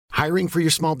Hiring for your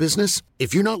small business?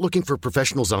 If you're not looking for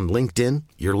professionals on LinkedIn,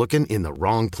 you're looking in the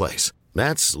wrong place.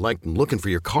 That's like looking for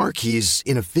your car keys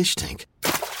in a fish tank.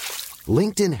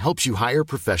 LinkedIn helps you hire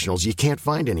professionals you can't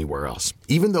find anywhere else,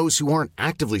 even those who aren't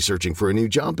actively searching for a new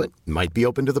job but might be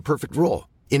open to the perfect role.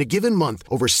 In a given month,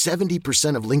 over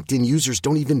 70% of LinkedIn users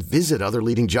don't even visit other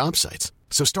leading job sites.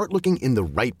 So start looking in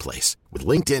the right place. With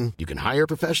LinkedIn, you can hire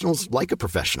professionals like a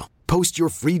professional. Post your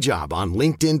free job on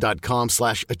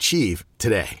linkedin.com/achieve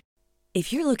today.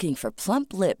 If you're looking for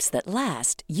plump lips that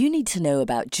last, you need to know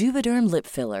about Juvederm lip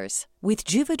fillers. With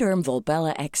Juvederm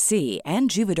Volbella XC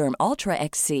and Juvederm Ultra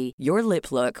XC, your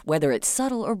lip look, whether it's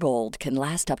subtle or bold, can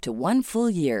last up to 1 full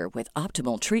year with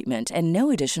optimal treatment and no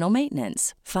additional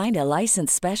maintenance. Find a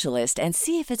licensed specialist and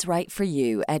see if it's right for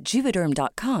you at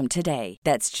Juvederm.com today.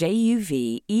 That's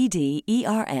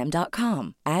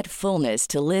JUVEDERM.com. Add fullness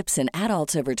to lips in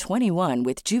adults over 21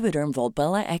 with Juvederm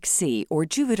Volbella XC or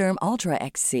Juvederm Ultra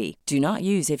XC. Do not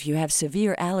use if you have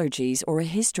severe allergies or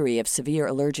a history of severe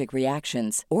allergic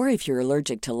reactions, or if you're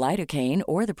allergic to lidocaine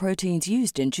or the proteins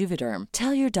used in Juvederm.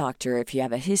 Tell your doctor if you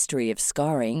have a history of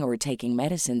scarring or taking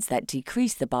medicines that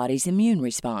decrease the body's immune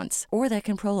response or that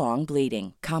can prolong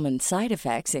bleeding. Common side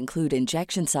effects include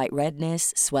injection site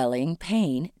redness, swelling,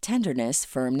 pain, tenderness,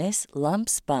 firmness,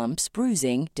 lumps, bumps,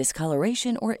 bruising,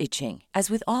 discoloration, or itching. As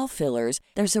with all fillers,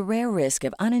 there's a rare risk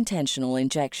of unintentional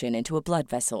injection into a blood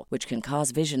vessel, which can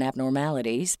cause vision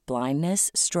abnormalities,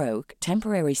 blindness, stroke,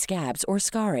 temporary scabs, or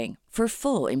scarring. For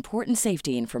full important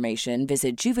safety information,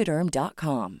 visit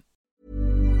Juvederm.com.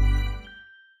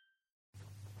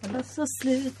 Så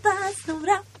sluta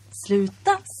snora,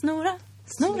 sluta snora,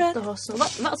 snora. Vad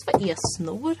är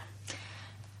snor?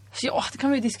 Ja, det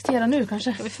kan vi diskutera nu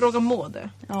kanske. Ska vi fråga Maud?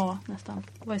 Ja, nästan.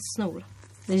 Vad är snor?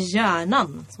 Det är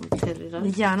hjärnan som tillrar. Det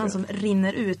är hjärnan som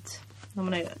rinner ut. Ja,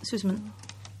 men det ser ut som en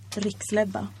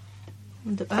riksläbba.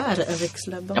 Du är en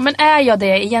riksläbba. Ja, men är jag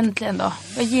det egentligen då?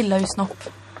 Jag gillar ju snopp.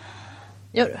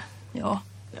 Gör du? Ja.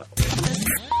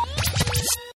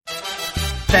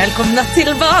 Välkomna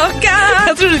tillbaka!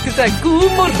 Jag tror du skulle säga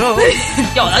god morgon.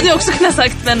 Ja, det hade jag också kunnat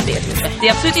sagt, men det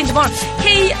är absolut inte barn.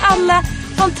 Hej alla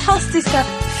fantastiska,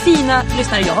 fina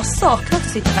lyssnare. Jag har saknat att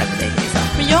sitta här med dig, Lisa.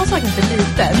 Men jag har saknat det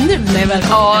lite. Nu när jag väl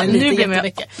kom in nu blev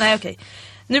jag... Nej, okej.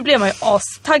 Nu blev man ju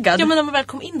astaggad. Ja, men när man väl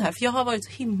kom in här, för jag har varit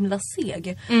så himla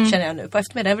seg, känner jag nu. På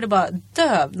eftermiddagen, jag ville bara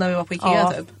dö när vi var på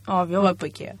Ikea typ. Ja, vi var på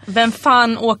Ikea. Vem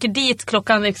fan åker dit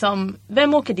klockan liksom...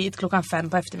 Vem åker dit klockan 5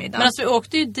 på eftermiddagen? Men alltså vi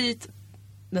åkte ju dit...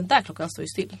 Den där klockan står ju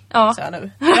still. Ja. Så jag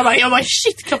nu. Jag bara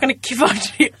shit, klockan är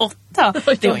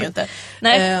 7:15. Det var ju inte.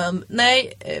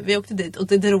 Nej, vi åkte dit. Och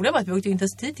det roliga var att vi åkte inte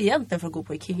ens dit egentligen för att gå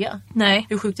på Ikea. Nej.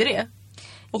 Hur sjukt är det?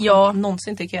 Och ja.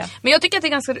 Någonsin till Ikea. Men jag tycker att det är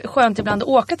ganska skönt ibland att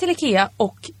åka till Ikea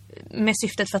och med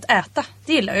syftet för att äta.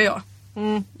 Det gillar ju jag.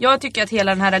 Jag tycker att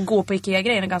hela den här gå på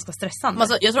Ikea-grejen är ganska stressande.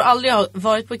 Alltså, jag tror aldrig jag har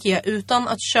varit på Ikea utan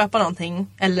att köpa någonting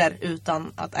eller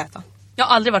utan att äta. Jag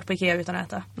har aldrig varit på Ikea utan att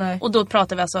äta. Nej. Och då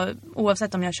pratar vi alltså,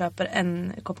 oavsett om jag köper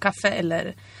en kopp kaffe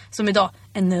eller som idag,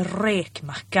 en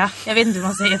räkmacka. Jag vet inte hur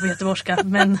man säger på göteborgska,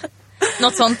 men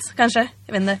något sånt kanske.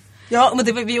 Jag vet inte. Ja,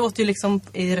 men vi åt ju liksom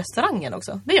i restaurangen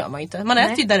också. Det gör man ju inte. Man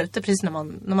äter ju där ute precis när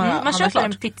man köper klart.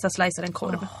 en pizza, slicer, en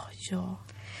korv. Ja.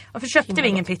 Varför köpte vi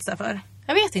ingen pizza för?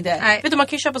 Jag vet inte. Nej. Vet du, man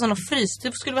kan ju köpa sådana frys.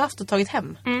 Det skulle vi haft och tagit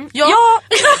hem. Ja!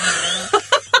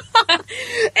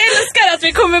 Älskar att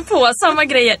vi kommer på samma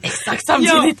grejer exakt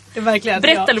samtidigt. Ja, verkligen.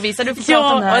 Berätta Lovisa, du får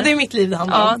prata om det här. Ja, det är mitt liv det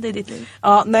handlar om. Ja, det är ditt liv.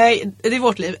 Ja, nej, det är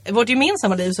vårt liv. Vårt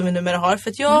gemensamma liv som vi numera har. För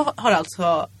att jag har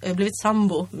alltså blivit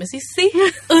sambo med Sissi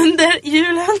under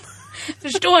julen.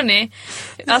 Förstår ni?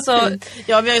 Alltså,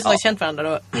 ja, vi har ju så känt varandra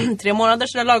då 3 månader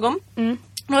så där lagom. Nu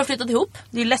har vi flyttat ihop.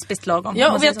 Det är ju lesbiskt lagom.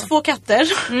 Ja, och vi har 2 katter.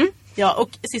 Ja, och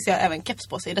Sissi har även keps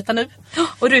på sig detta nu.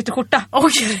 Och rutekorta.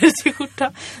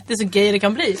 Det är så gay det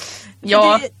kan bli.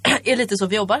 Ja. Det är lite så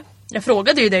vi jobbar. Jag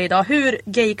frågade ju dig idag, hur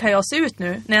gay kan jag se ut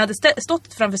nu? När jag hade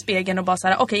stått framför spegeln och bara så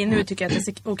här, okej, nu tycker jag att det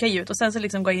ser okej ut. Och sen så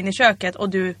liksom går jag in i köket och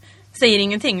du säger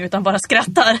ingenting utan bara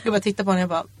skrattar. Jag bara tittar på henne och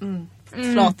bara,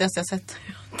 flatigaste jag sett.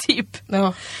 Typ.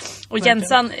 Ja. Och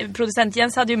Jensan, producent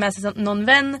Jens hade ju med sig någon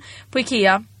vän på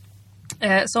Ikea.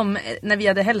 Som när vi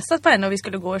hade hälsat på henne och vi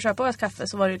skulle gå och köpa ett kaffe,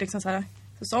 så var det liksom så här,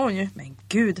 så sa hon ju, men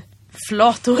gud,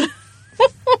 flator.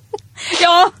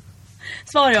 Ja,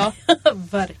 svar jag.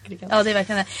 Verkligen. Ja, det är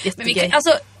verkligen det. Men vi kan,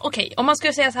 alltså, okej, om man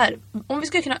skulle säga så här, om vi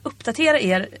skulle kunna uppdatera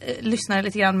er lyssnare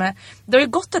lite grann med, det har ju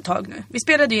gått ett tag nu. Vi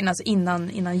spelade ju in alltså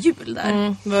innan jul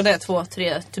där. Var det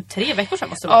 3 veckor sedan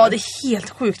måste det vara? Ja, det är helt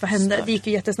sjukt, vad hände? Det gick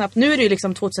ju jättesnabbt. Nu är det ju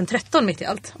liksom 2013 mitt i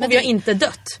allt. Men vi har inte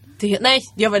dött. Nej,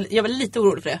 jag var lite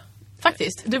orolig för det.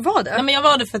 Faktiskt. Du var det? Nej, men jag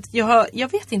var det för att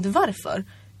jag vet inte varför.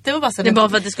 Det var bara så det var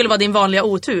för att det skulle vara din vanliga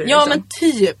otur. Ja, liksom. men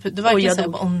typ. Det var verkligen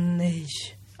såhär, nej.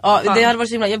 Ja, det hade varit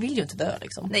så himla, jag vill ju inte dö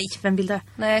liksom. Nej, vem vill det?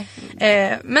 Nej.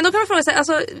 Men då kan man fråga sig,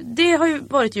 alltså det har ju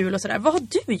varit jul och sådär. Vad har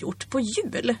du gjort på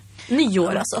jul?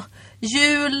 Nyår alltså.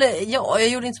 Jul, ja, jag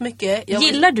gjorde inte så mycket.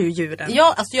 Gillar du julen?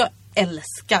 Ja, alltså jag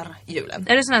älskar julen.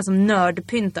 Är du sån här som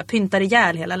pyntar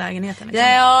ihjäl hela lägenheten? Liksom?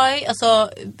 Ja, alltså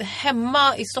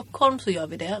hemma i Stockholm så gör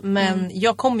vi det. Men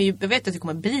jag vet att det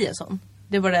kommer bli en sån.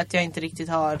 Det är bara det att jag inte riktigt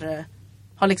har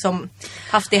liksom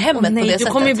haft det hemmet på det sättet. Du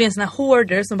kommer ju bli en sån här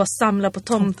hoarder som bara samlar på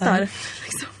tomtar.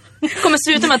 Liksom. Kommer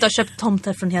sluta med att du har köpt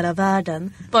tomtar från hela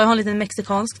världen. Bara ha en liten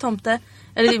mexikansk tomte.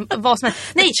 Eller vad som helst.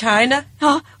 Nej, China.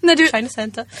 Ja, när China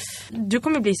Center. Du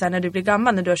kommer bli så här när du blir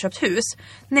gammal, när du har köpt hus.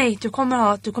 Nej, du kommer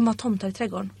ha tomtar i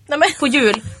trädgården. Nej, men. På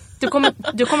jul.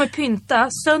 Du kommer pynta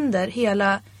sönder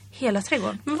hela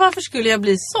trädgården. Men varför skulle jag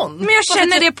bli sån? Men jag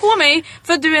känner det på mig.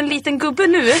 För att du är en liten gubbe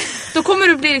nu. Då kommer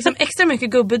du bli liksom extra mycket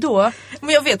gubbe då. Men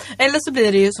jag vet. Eller så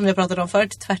blir det ju som jag pratade om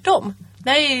förut, tvärtom. Det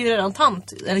är ju redan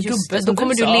tant. Eller gubbe. Då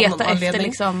kommer du leta efter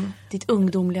liksom ditt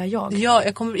ungdomliga jag. Ja,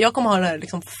 jag kommer ha den här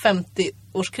liksom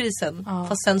 50-årskrisen. Ja.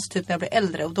 Fast sen så typ när jag blir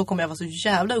äldre. Och då kommer jag vara så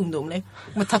jävla ungdomlig.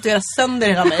 Jag kommer tatuera sönder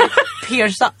hela mig.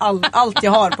 Pierca allt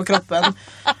jag har på kroppen.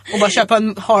 Och bara köpa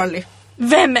en Harley.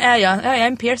 Vem är jag? Jag är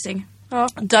en piercing. Ja.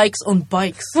 Dykes on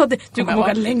bikes. Ja, du kommer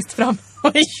åka längst fram.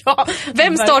 Ja,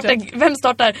 vem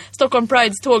startar Stockholm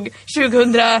Prides tåg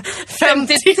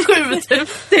 2057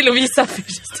 till Lovisa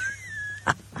Fyrst?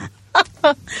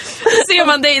 Ser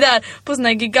man dig där på sån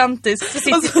här gigantisk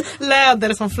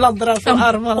läder som fladdrar från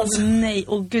armarna. Nej,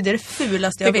 gud, det är det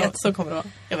fulaste jag vet. Så kommer det vara.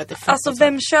 Jag vet det. Alltså,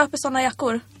 vem köper såna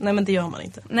jackor? Nej, men det gör man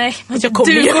inte. Nej, men du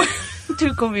kommer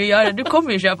ju göra det. Du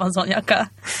kommer ju köpa en sån jacka.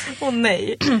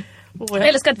 Nej. Jag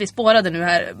älskar att vi spårade nu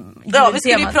här. Ja, vi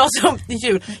skulle ju prata om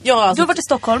jul. Ja, alltså, du har varit i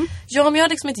Stockholm. Ja, men jag har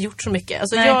liksom inte gjort så mycket.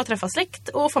 Alltså, jag har träffat släkt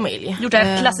och familj. Gjort det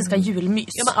här klassiska julmys.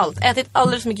 Ja, men allt. Ätit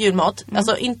alldeles för mycket julmat.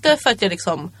 Alltså, inte för att jag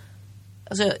liksom...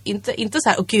 Alltså, inte så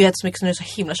här, åh gud, jag äter så mycket så nu är jag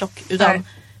så himla tjock. Utan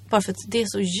bara för att det är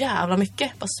så jävla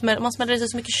mycket. Man smäller i sig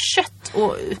så mycket kött.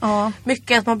 Och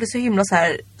mycket att man blir så himla så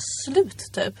här slut,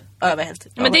 typ. Över helt.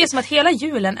 Men det är som att hela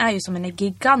julen är ju som en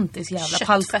gigantisk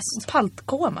jävla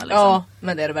paltkoma liksom. Ja,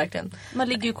 men det är det verkligen. Man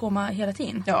ligger ju i koma hela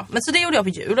tiden. Ja, men så det gjorde jag på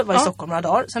jul. Jag var i Stockholm några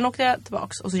dagar. Sen åkte jag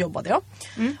tillbaks och så jobbade jag.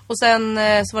 Och sen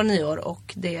så var det nyår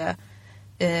och det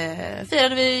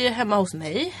firade vi hemma hos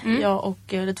mig. Jag och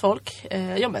lite folk.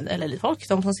 Eller lite folk.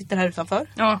 De som sitter här utanför.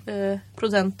 Ja.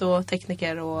 Producent och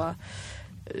tekniker och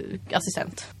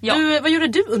assistent. Ja. Vad gjorde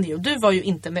du under jul? Du var ju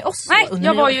inte med oss. Nej,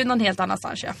 jag var ju någon helt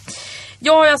annanstans.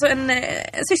 Jag har alltså en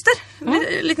syster.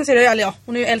 Liten syster, eller ja.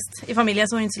 Hon är ju äldst i familjen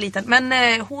så hon är inte så liten.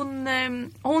 Men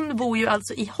hon bor ju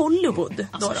alltså i Hollywood.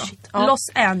 Alltså, Los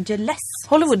Angeles.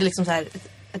 Hollywood är liksom så här...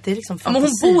 Det är liksom men hon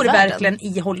bor verkligen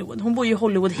i Hollywood. Hon bor ju i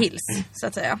Hollywood Hills så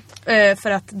att säga.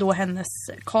 För att då hennes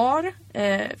kar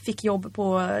fick jobb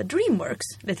på DreamWorks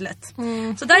lite lätt.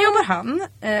 Så där jobbar han.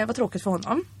 Vad tråkigt för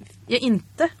honom. Jag är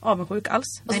inte avundsjuk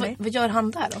alls. Alltså, nej. Vad gör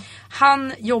han där då?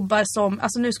 Han jobbar som,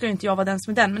 alltså nu ska ju inte jag vara den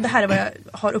som är den, men det här är vad jag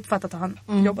har uppfattat att han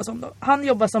jobbar som då. Han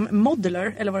jobbar som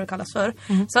modeler, eller vad det kallas för.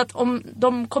 Så att om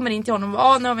de kommer in till honom,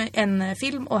 nu har vi en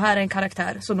film och här är en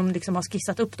karaktär som de liksom har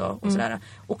skissat upp då och sådär.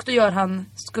 Och då gör han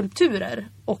skulpturer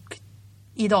och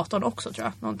i datorn också tror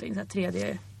jag. Någonting så här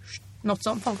 3D, något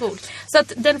sånt. Så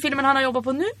att den filmen han har jobbat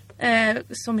på nu,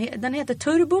 den heter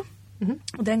Turbo.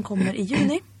 Och den kommer i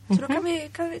juni. Så då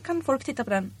kan folk titta på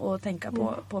den och tänka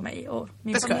på mig och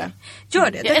min familj.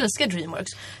 Gör det. Jag älskar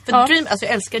DreamWorks. För alltså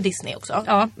jag älskar Disney också.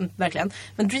 Ja. Verkligen.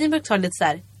 Men DreamWorks har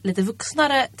lite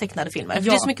vuxnare tecknade filmer. För det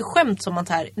är så mycket skämt som man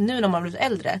tar nu när man har blivit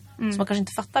äldre. Så man kanske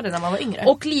inte fattade när man var yngre.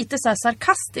 Och lite så här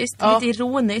sarkastiskt, lite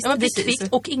ironiskt, lite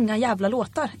kvickt. Och inga jävla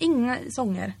låtar. Inga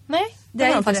sånger. Nej, det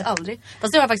har jag faktiskt aldrig.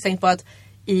 Fast det har jag faktiskt tänkt på att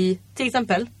till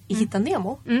exempel i Hitta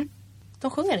Nemo...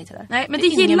 De sjunger inte där. Nej, men det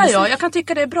gillar jag. Jag kan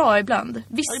tycka det är bra ibland.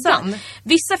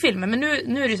 Vissa filmer, men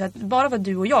nu är det så att bara för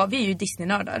du och jag, vi är ju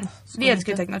Disney-nördar. Vi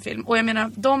älskar ju tecknad film. Och jag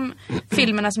menar, de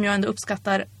filmerna som jag ändå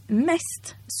uppskattar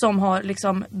mest som har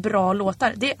liksom bra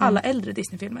låtar, det är alla äldre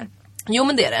Disney-filmer. Jo,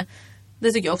 men det är det.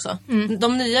 Det tycker jag också.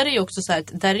 De nyare är ju också så här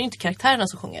att där är det inte karaktärerna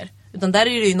som sjunger. Utan där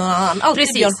är det ju någon annan. Alltid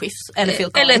Björn Skifs eller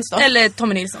Phil Collins. Eller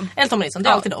Tommy Nilsson. Det är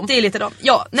alltid dem. Det är lite dem.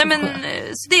 Ja, nej men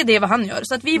så det är det vad han gör.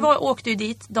 Så att vi åkte ju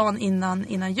dit dagen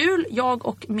innan jul. Jag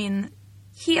och min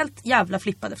helt jävla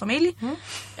flippade familj.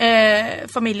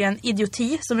 Familjen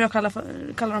Idioti som jag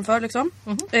kallar dem för liksom.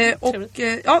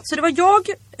 Så det var jag,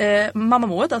 mamma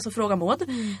Maud, alltså fråga Maud.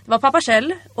 Det var pappa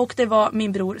Kjell och det var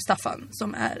min bror Staffan.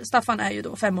 Staffan är ju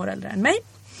då 5 år äldre än mig.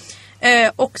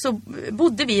 Och så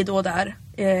bodde vi då där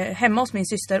hemma hos min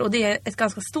syster. Och det är ett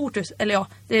ganska stort hus. Eller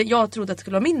jag trodde att det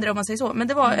skulle vara mindre om man säger så. Men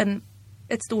det var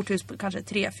ett stort hus på kanske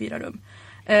 3-4 rum.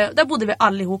 Där bodde vi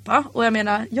allihopa. Och jag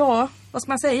menar, vad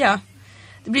ska man säga?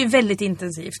 Det blir väldigt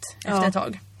intensivt efter ett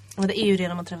tag. Och det är ju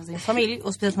redan man träffar sin familj.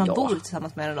 Och speciellt när man bor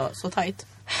tillsammans med den då, så tajt.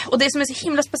 Och det som är så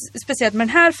himla speciellt med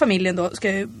den här familjen då, ska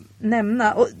jag ju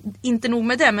nämna. Och inte nog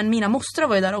med det, men mina mostrar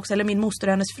var ju där också. Eller min moster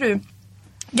och hennes fru.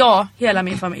 Ja, hela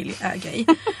min familj är gay.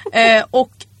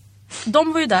 Och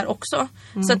de var ju där också.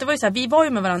 Så att det var ju så här, vi var ju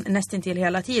med varandra nästintill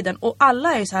hela tiden. Och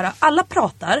alla är ju så här, alla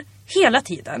pratar hela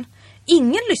tiden.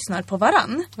 Ingen lyssnar på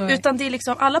varann. Utan det är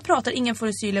liksom, alla pratar, ingen får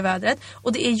asyl i vädret.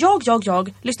 Och det är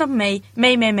jag, lyssna på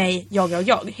mig,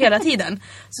 jag, hela tiden.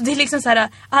 Så det är liksom så här,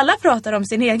 alla pratar om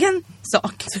sin egen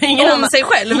sak. Så ingen om sig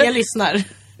själv. Ingen lyssnar.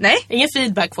 Nej. Ingen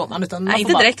feedback får man, utan man Nej, får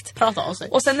inte bara direkt. prata av sig.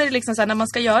 Och sen är det liksom så här, när man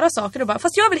ska göra saker och bara,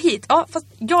 fast jag vill hit. Ja, fast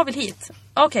jag vill hit.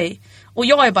 Okej. Och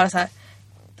jag är bara så här,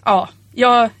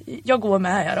 jag går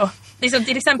med här då. Liksom,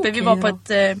 till exempel,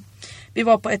 vi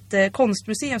var på ett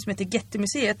konstmuseum som heter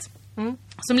Getty-museet.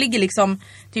 Som ligger liksom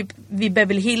typ vid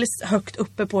Beverly Hills, högt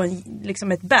uppe på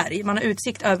liksom ett berg. Man har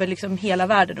utsikt över liksom hela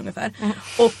världen ungefär.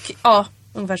 Och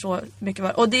ungefär så mycket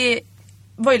var. Och det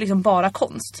var ju liksom bara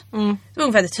konst. Det var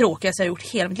ungefär det tråkigaste jag gjort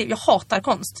hela mitt liv. Jag hatar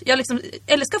konst. Jag liksom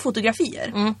älskar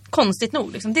fotografier. Konstigt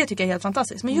nog liksom. Det tycker jag är helt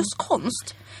fantastiskt. Men just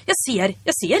konst, jag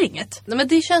ser inget. Nej, men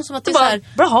det känns som att det är bara, så här,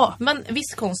 bra. men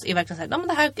viss konst är verkligen så här, men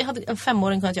det här hade en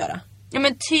 5-åring kunnat göra. Ja,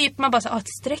 men typ man bara så ett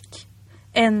streck,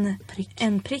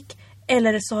 en prick.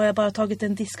 Eller så har jag bara tagit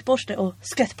en diskborste och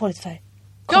skvätt på lite färg.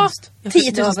 Konst.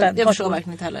 10 000 spänn. Jag förstår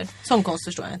verkligen inte heller. Sån konst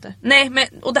förstår jag inte. Nej, men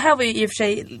och det här var ju i och för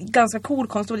sig ganska cool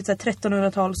konst. Det var lite så här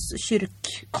 1300-tals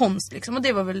kyrkkonst liksom. Och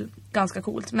det var väl ganska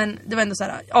coolt. Men det var ändå så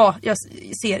här, jag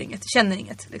ser inget, känner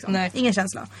inget liksom. Nej. Ingen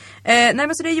känsla. Nej,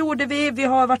 men så det gjorde vi. Vi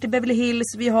har varit i Beverly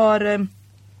Hills.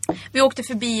 Vi åkte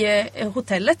förbi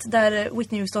hotellet där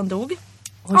Whitney Houston dog.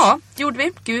 Ja, det gjorde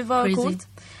vi. Gud vad Crazy. Coolt.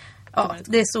 Ja,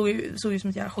 det såg ju som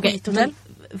ett jävla skithotell.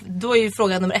 Då är ju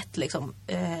fråga nummer 1 liksom.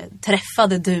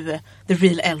 Träffade du the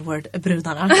real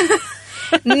L-word-brudarna?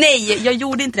 Nej, jag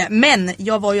gjorde inte det. Men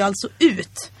jag var ju alltså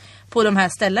ut på de här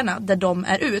ställena där de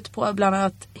är ut. På bland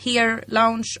annat Hair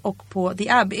Lounge och på The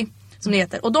Abbey, som det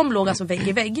heter. Och de låg alltså vägg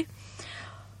i vägg.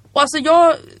 Och alltså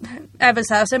jag är väl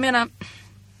så här, så jag menar,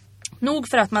 nog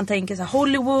för att man tänker så här,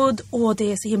 Hollywood,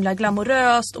 det är så himla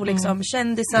glamoröst och liksom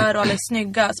kändisar och alla är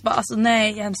snygga. Så bara, alltså nej,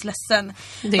 jag är hemskt ledsen.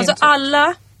 Alltså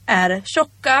alla är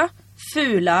tjocka,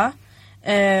 fula.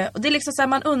 Och det är liksom så här,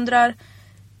 man undrar,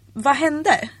 vad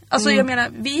hände? Alltså jag menar,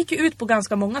 vi gick ju ut på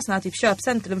ganska många såna här typ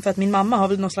köpcentrum för att min mamma har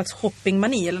väl någon slags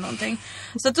shoppingmani eller någonting.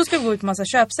 Så att då ska vi gå ut på massa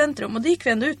köpcentrum och då gick vi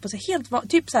ändå ut på så helt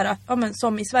typ så här, men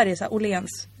som i Sverige så här,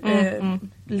 Åhléns,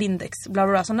 Lindex, bla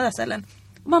bla bla, såna där ställen.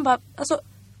 Och man bara, alltså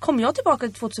kom jag tillbaka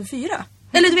till 2004?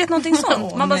 Eller du vet någonting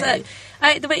sånt. Man bara så här,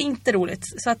 nej, det var inte roligt.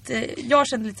 Så att jag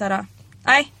kände lite så här,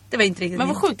 nej, det var inte riktigt. Men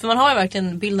vad sjukt, för man har ju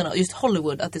verkligen bilden av just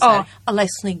Hollywood, att det är så här, alla är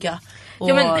snygga. Och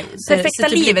ja, men perfekta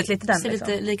livet lite den. Ser liksom.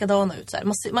 lite likadana ut så här.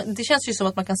 Det känns ju som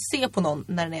att man kan se på någon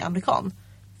när den är amerikan.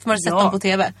 För man har sett dem på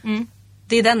TV.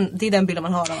 Det är den bilden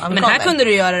man har av amerikaner. Men här kunde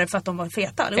du göra det för att de var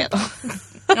feta.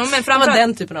 Ja, men det var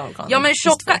den typen av amerikaner. Ja, men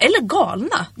tjocka eller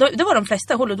galna. Det var de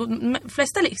flesta. De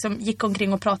flesta liksom gick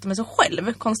omkring och pratade med sig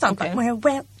själv konstant. Okay.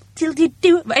 Well, till you do.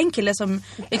 Det var en kille som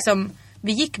liksom,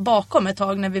 vi gick bakom ett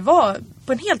tag när vi var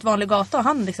på en helt vanlig gata och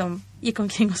han liksom gick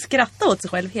omkring och skrattade åt sig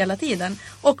själv hela tiden.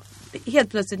 Och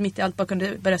helt plötsligt mitt i allt bara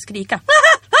kunde börja skrika.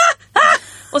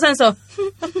 Och sen så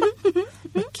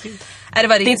det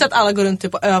är inte så att alla går runt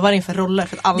typ och övar inför roller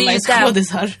för att alla är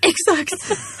skådisar.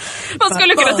 Exakt. Man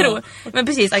skulle kunna tro. Men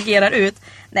precis, agerar ut.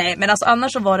 Nej, men alltså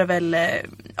annars så var det väl nej,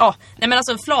 men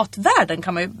alltså flatvärlden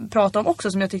kan man ju prata om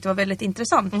också, som jag tyckte var väldigt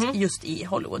intressant just i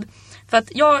Hollywood. För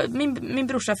att min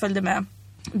brorsa följde med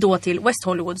då till West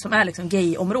Hollywood, som är liksom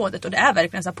gay-området, och det är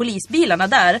verkligen så här, polisbilarna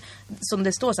där, som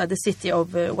det står så här, the city of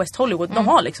West Hollywood, de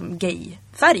har liksom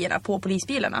gay-färgerna på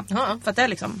polisbilarna, för att det är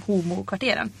liksom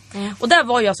homo-kvarteren. Och där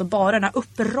var ju alltså barerna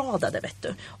uppradade, vet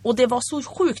du, och det var så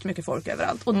sjukt mycket folk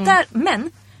överallt. Och där,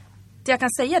 men det jag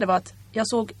kan säga, det var att jag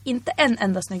såg inte en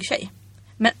enda snygg tjej,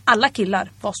 men alla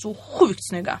killar var så sjukt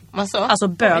snygga. Alltså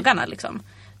bögarna liksom.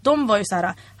 De var ju så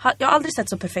här, jag har aldrig sett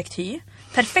så perfekt hy,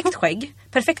 perfekt skägg,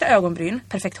 perfekta ögonbryn,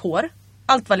 perfekt hår.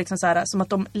 Allt var liksom så här som att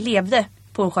de levde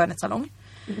på en skönhetssalong.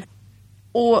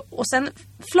 Och sen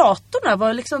flatorna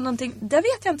var liksom någonting, där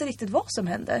vet jag inte riktigt vad som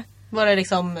hände. Var det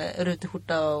liksom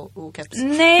ruteskjorta och keps?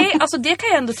 Nej, alltså det kan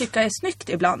jag ändå tycka är snyggt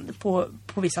ibland på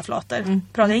vissa flator.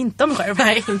 Pratar jag inte om själv.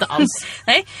 Nej, inte alls.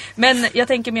 Nej, men jag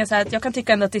tänker mer så här att jag kan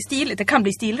tycka ändå att det är stiligt, det kan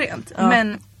bli stilrent. Ja.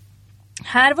 Men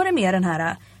här var det mer den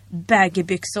här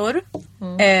baggybyxor.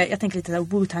 Jag tänker lite där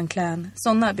Wu-Tang Clan,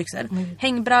 sådana byxor.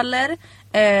 Hängbrallor,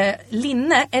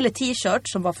 linne eller t-shirt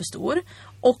som var för stor.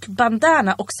 och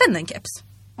bandana och sen en keps.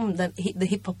 The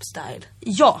hip-hop style.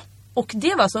 Ja, och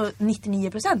det var så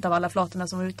 99% av alla flatorna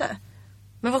som var ute.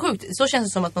 Men vad sjukt, så känns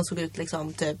det som att man såg ut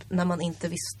liksom typ när man inte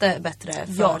visste bättre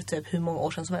för typ hur många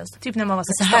år sedan som helst. Typ när man var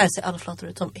 16. Så här ser alla flator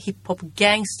ut, som hiphop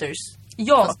gangsters.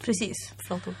 Ja, precis.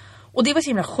 Flator. Och det var så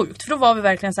himla sjukt, för då var vi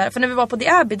verkligen så här, för när vi var på The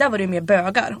Abbey där var det ju mer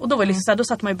bögar. Och då var det liksom så här, då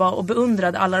satt man ju bara och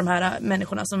beundrade alla de här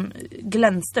människorna som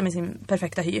glänste med sin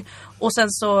perfekta hy. Och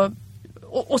sen så,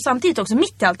 och samtidigt också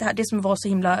mitt i allt det här, det som var så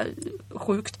himla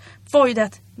sjukt, var ju det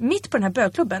att mitt på den här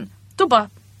bögklubben, då bara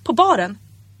på baren,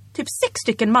 typ 6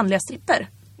 stycken manliga stripper.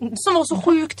 Som var så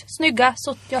sjukt snygga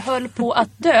så att jag höll på att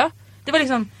dö. Det var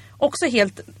liksom också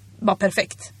helt bara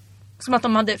perfekt. Som att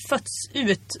de hade fötts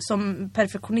ut som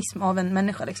perfektionism av en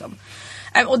människa liksom.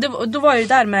 Och då var jag ju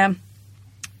där med...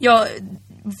 Jag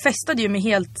festade ju med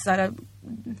helt så här...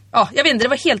 Ja, jag vet inte, det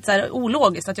var helt så här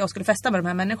ologiskt att jag skulle festa med de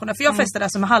här människorna. För jag festade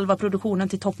alltså med halva produktionen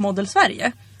till Top Model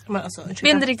Sverige. Men alltså, jag vet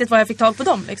inte riktigt vad jag fick tag på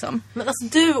dem liksom. Men alltså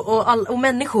du och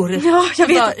människor. Ja, jag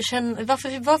vet.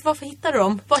 Varför hittar du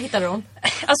dem? Vad hittar du dem?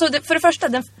 Alltså för det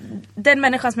första, den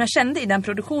människan som jag kände i den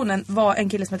produktionen var en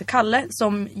kille som heter Kalle,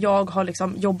 som jag har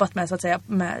liksom jobbat med så att säga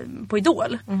på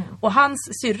Idol. Och hans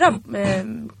syrra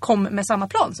kom med samma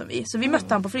plan som vi. Så vi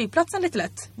mötte han på flygplatsen lite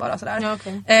lätt, bara sådär. Ja,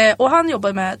 okay. Och han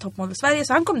jobbade med Top Model Sverige,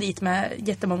 så han kom dit med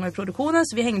jättemånga i produktionen.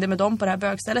 Så vi hängde med dem på det här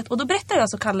bögstället. Och då berättade jag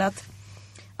så Kalle att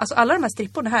alltså alla de här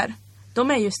stripporna här,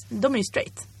 de är ju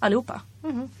straight, allihopa.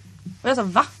 Och jag sa,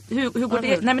 va? Hur går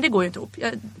det? Nej, men det går ju inte ihop.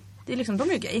 Det är liksom, de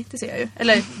är ju gay, det ser jag ju.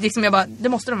 Eller liksom jag bara, det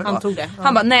måste de väl vara. Det.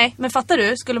 Han bara, nej, men fattar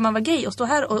du? Skulle man vara gay och stå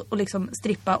här och liksom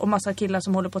strippa och massa killar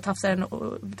som håller på att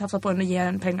tafsa på en och ge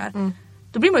en pengar.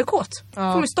 Då blir man ju kåt. Får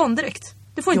man ju stånd direkt.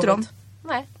 Det får inte de.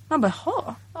 Nej. Man bara,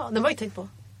 ha. Ja, det var ju tänkt på.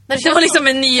 Det var liksom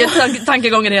en ny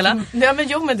tankegång i det hela. Ja, men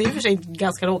jo, men det är ju för sig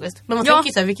ganska logiskt. Men man tänker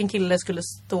ju så här, vilken kille skulle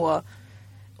stå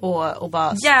och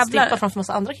bara strippa framför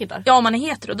massa andra killar. Ja, om man är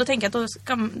hetero, då tänker jag att då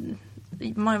ska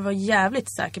man vara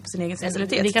jävligt säker på sin egen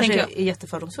sexualitet. Det kanske är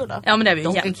jättefördomsfulla. Ja, men det är vi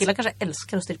ju killar kanske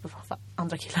älskar att strippa framför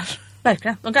andra killar.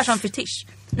 Verkligen, de kanske har en fetisch.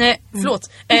 Nej,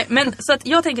 förlåt. Men så att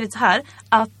jag tänker lite så här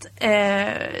att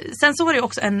sen så var det ju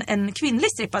också en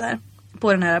kvinnlig strippa där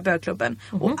på den här bögklubben.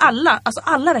 Och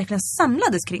alla verkligen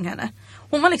samlades kring henne.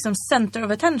 Hon var liksom center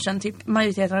of attention typ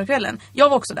majoriteten av kvällen. Jag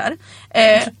var också där.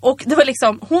 Och det var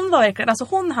liksom, hon var verkligen, alltså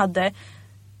hon hade,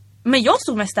 men jag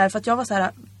stod mest där för att jag var så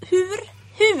här: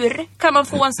 hur kan man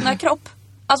få en sån här kropp?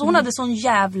 Alltså hon hade sån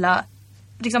jävla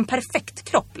liksom perfekt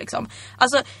kropp liksom.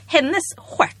 Alltså hennes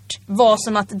stjärt var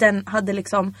som att den hade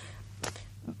liksom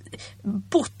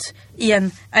bott i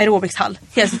en aerobikshall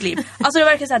hela sitt liv. Alltså det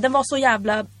verkar så här, den var så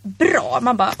jävla bra.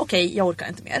 Man bara, okej, jag orkar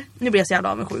inte mer. Nu blir jag så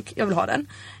jävla avundsjuk. Jag vill ha den.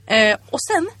 Och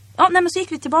sen, men så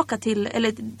gick vi tillbaka till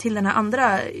den här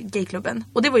andra gayklubben.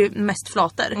 Och det var ju mest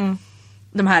flator.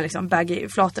 De här liksom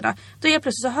baggy-flatorna. Då helt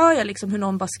plötsligt så hör jag liksom hur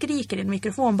någon bara skriker i en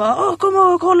mikrofon. Bara, kom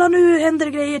och kolla, nu händer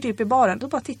det grejer typ i baren. Då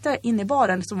bara tittar jag in i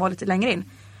baren som var lite längre in.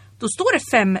 Då står det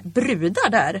 5 brudar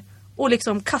där. Och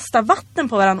liksom kastar vatten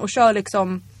på varandra och kör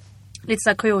liksom lite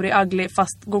såhär Coyote Ugly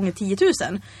fast gånger 10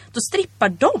 000. Då strippar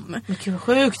de. Mycket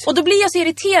sjukt. Och då blir jag så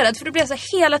irriterad, för då blir jag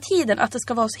så hela tiden att det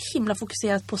ska vara så himla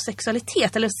fokuserat på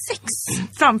sexualitet eller sex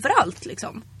framförallt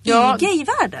liksom. Ja. I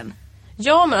gayvärlden.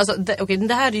 Ja, men alltså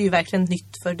det här är ju verkligen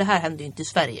nytt, för det här händer ju inte i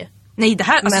Sverige. Nej, det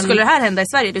här, alltså, skulle det här hända i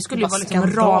Sverige, det skulle ju vara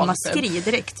liksom ramaskri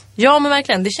direkt. Ja, men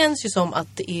verkligen. Det känns ju som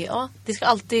att det ska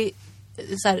alltid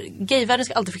så här, gayvärlden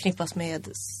ska alltid förknippas med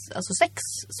alltså sex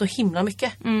så himla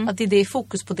mycket. Att det är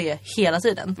fokus på det hela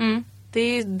tiden.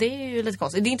 Det är ju lite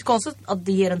konstigt. Det är inte konstigt att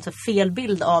det ger en så fel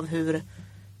bild av hur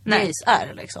gays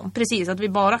är liksom. Precis, att vi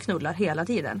bara knullar hela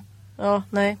tiden. Ja,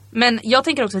 nej. Men jag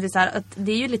tänker också att det är så här, att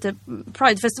det är ju lite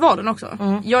Pride-festivalen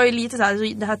också. Jag är lite så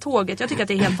här, det här tåget, jag tycker att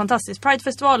det är helt fantastiskt.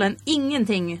 Pride-festivalen,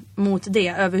 ingenting mot det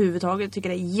överhuvudtaget. Jag tycker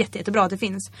det är jättebra att det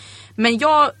finns. Men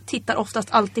jag tittar oftast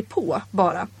alltid på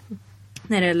bara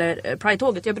när det gäller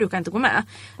Pride-tåget. Jag brukar inte gå med.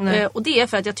 Och det är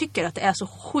för att jag tycker att det är så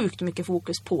sjukt mycket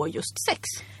fokus på just sex.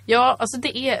 Ja, alltså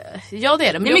det är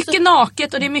det. Men det är mycket också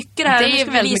naket och det är mycket det här. Det är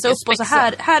väldigt visa upp och så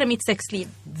här är mitt sexliv.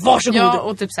 Varsågod. Ja,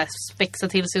 och typ så här spexa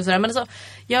till sig och sådär. Men alltså,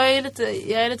 jag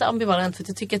är lite ambivalent för att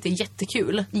jag tycker att det är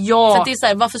jättekul. Ja. Så att det är så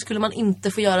här, varför skulle man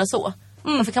inte få göra så?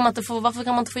 Varför kan man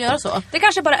inte få göra så? Det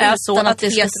kanske bara är så att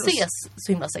det ska ses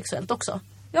så himla sexuellt också.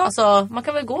 Ja. Alltså, man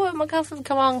kan väl gå,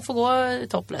 kan man få gå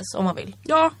topless om man vill.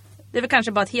 Ja, det är väl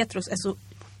kanske bara att heteros är så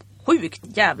sjukt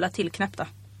jävla tillknäppta.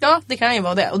 Ja, det kan ju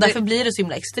vara det. Och därför blir det så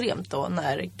himla extremt då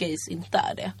när gays inte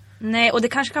är det. Nej, och det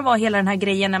kanske kan vara hela den här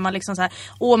grejen när man liksom så här,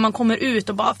 man kommer ut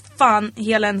och bara fan,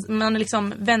 man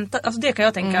liksom väntar. Alltså det kan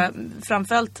jag tänka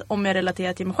framförallt om jag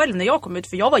relaterar till mig själv när jag kom ut.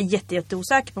 För jag var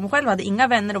jätteosäker på mig själv, hade inga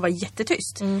vänner och var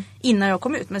jättetyst innan jag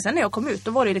kom ut. Men sen när jag kom ut,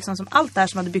 då var det liksom som allt det här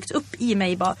som hade byggts upp i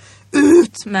mig bara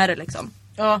ut med det liksom.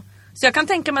 Ja. Så jag kan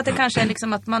tänka mig att det kanske är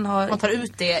liksom att man tar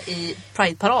ut det i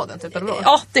Pride-paraden typ, eller vad?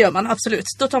 Ja, det gör man absolut.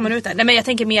 Då tar man ut det. Nej, men jag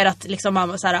tänker mer att liksom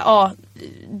man så här,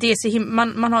 det är så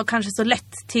man har kanske så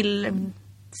lätt till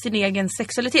sin egen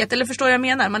sexualitet, eller förstår jag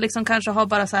menar? Man liksom kanske har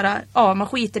bara så här, man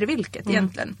skiter i vilket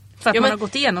egentligen. För att man har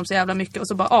gått igenom så jävla mycket och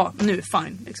så bara, nu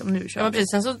fine, liksom, nu kör vi.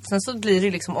 Precis. Sen så blir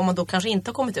det liksom, om man då kanske inte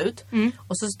har kommit ut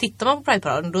och så tittar man på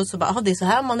Pride-paraden, då så bara, det är så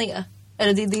här man är.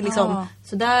 Eller det är liksom,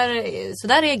 så där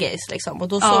är gays liksom. Och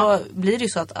då så blir det ju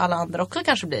så att alla andra också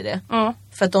kanske blir det.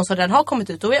 För att de som redan har kommit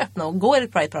ut och är öppna och går i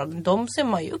Pride-paraden, de ser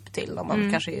man ju upp till när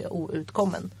man kanske är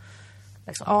outkommen.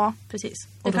 Liksom. Ja, precis.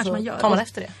 Det och kanske man gör. Tar man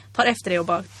efter det. Tar efter det och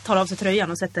bara tar av sig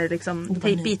tröjan och sätter liksom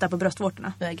tejpbitar på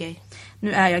bröstvårtorna. Nu är jag gay.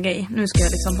 Nu är jag gay. Nu ska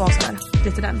jag liksom vara så här.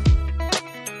 Lite den.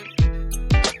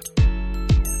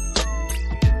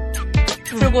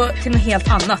 För att gå till något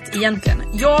helt annat egentligen.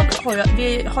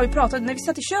 Vi har ju pratat, när vi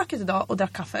satt i köket idag och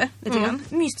drack kaffe lite grann.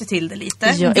 Myste till det lite.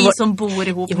 Ja, vi som bor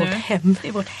ihop i nu. Vårt hem.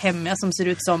 I vårt hem, som ser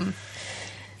ut som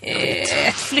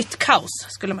ett flyttkaos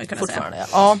skulle man ju kunna säga.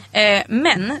 Ja.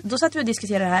 Men då satt vi och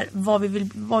diskuterade det här vad vi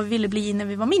ville bli när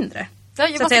vi var mindre. Ja,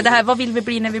 så att säga det här, vad vill vi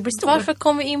bli när vi blir stora? Varför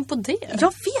kom vi in på det?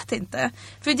 Jag vet inte.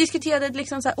 För vi diskuterade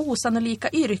liksom så här osannolika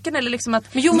yrken eller liksom att...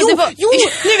 Jo, nu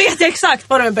vet jag exakt!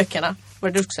 Var det med böckerna?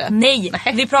 Vad du skulle säga? Nej,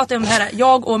 vi pratade om det här.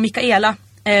 Jag och Mikaela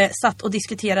satt och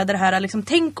diskuterade det här. Liksom,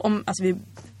 tänk om... Alltså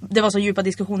det var så djupa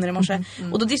diskussioner i morse.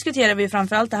 Och då diskuterade vi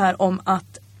framförallt det här om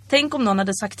att... Tänk om någon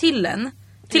hade sagt till en...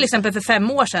 Till exempel för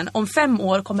 5 år sedan. Om 5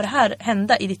 år kommer det här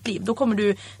hända i ditt liv. Då kommer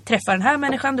du träffa den här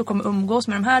människan. Du kommer umgås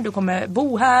med de här. Du kommer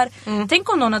bo här.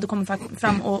 Tänk om någon hade kommit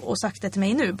fram och sagt det till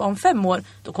mig nu. Om 5 år,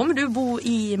 då kommer du bo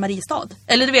i Mariestad.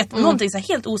 Eller du vet, någonting så här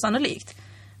helt osannolikt.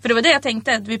 För det var det jag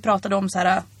tänkte. Att vi pratade om så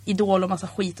här idol och massa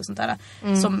skit och sånt där.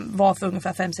 Som var för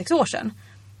ungefär 5-6 år sedan.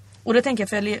 Och det tänker jag,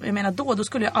 för jag menar då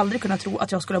skulle jag aldrig kunna tro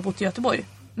att jag skulle ha bott i Göteborg.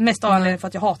 Mest av anledning för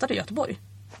att jag hatade Göteborg.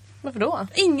 Varför då?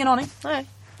 Ingen aning. Nej.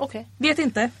 Okay. Vet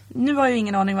inte. Nu har jag ju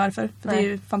ingen aning varför. För det är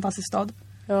ju en fantastisk stad.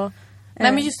 Ja.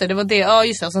 Nej men just det var det. Ja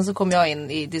just det. Och sen så kom jag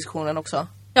in i diskussionen också.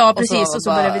 Ja precis. Och så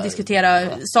började vi diskutera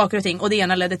saker och ting. Och det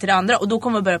ena ledde till det andra. Och då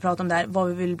kommer vi börja prata om det här. Vad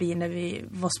vi vill bli när vi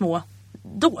var små.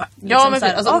 Då. Liksom, ja men så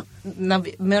här, alltså,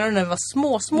 menar du när vi var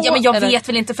små? Ja men jag vet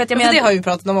väl inte. För att jag menar... det har vi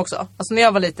pratat om också. Alltså när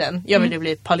jag var liten. Jag ville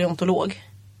bli paleontolog.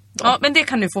 Då. Ja men det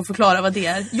kan du få förklara vad det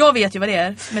är. Jag vet ju vad det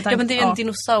är. Ja men det är en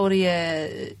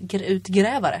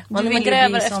dinosaurieutgrävare. Man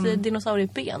gräver efter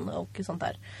dinosaurieben och sånt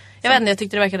där. Jag vet inte, jag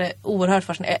tyckte det verkade oerhört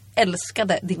fascinerande. Jag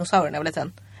älskade dinosaurier när jag var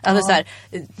liten. Alltså så här,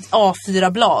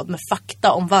 A4-blad med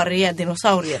fakta om varje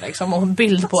dinosaurie liksom, och en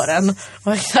bild på den.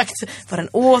 Och exakt vad den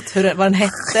åt, vad den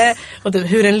hette och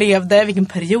hur den levde, vilken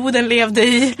period den levde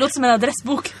i. Låter som en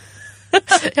adressbok.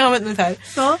 Ja men ungefär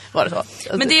var det så.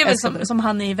 Men det är väl som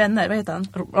han i Vänner, vad heter han?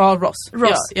 Ja, Ross.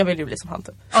 Ja, jag vill ju bli som han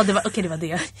typ. Ja, det var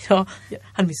det. Ja,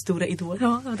 han är min stora idol.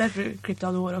 Ja, det var därför du klippte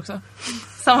av hår också.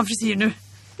 Samma frisyr nu.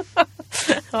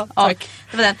 Ja, tack.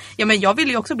 Det var den. Ja, men jag vill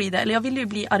ju också bli det. Eller jag vill ju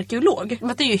bli arkeolog.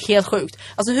 Men det är ju helt sjukt.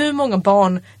 Alltså hur många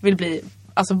barn vill bli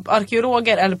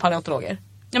arkeologer eller paleontologer?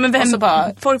 Ja men vem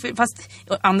bara... fast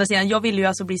å andra sidan, jag vill ju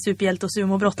alltså bli superhjälte och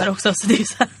sumobrottare också, så det är ju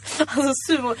så här. Alltså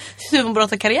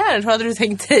sumobrottarkarriären, hur hade du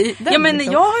tänkt dig den? Ja men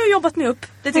liksom? Jag har ju jobbat mig upp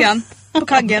lite grann på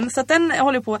kaggen, så att den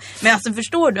håller på. Men alltså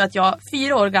förstår du att jag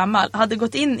 4 år gammal hade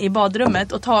gått in i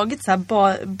badrummet och tagit så här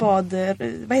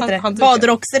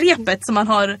badrocksrepet som man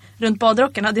har runt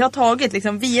badrocken, hade jag tagit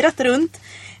liksom virat runt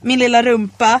min lilla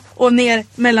rumpa och ner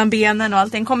mellan benen och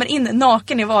allting. Kommer in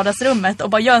naken i vardagsrummet och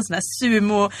bara gör en sån här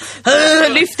sumo.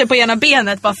 Lyfter på ena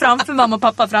benet bara framför mamma och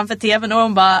pappa framför tvn. Och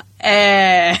hon bara,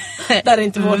 där är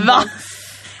inte vår va?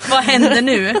 Vad händer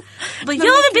nu? Bara, jag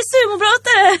vill bli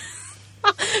sumobrottare!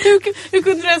 Hur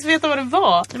kunde du ens veta vad det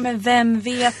var? Men vem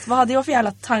vet, vad hade jag för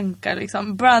jävla tankar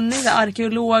liksom? Branning,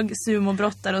 arkeolog,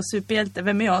 sumobrottare och superhjälte.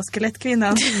 Vem är jag?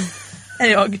 Skelettkvinnan? Är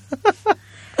jag?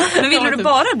 Men vill du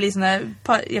bara bli sån här,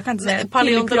 jag kan inte säga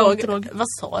paleontolog. Vad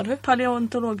sa du?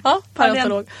 Paleontolog. Ja,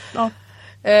 paleontolog. Ja.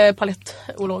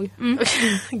 Palettolog.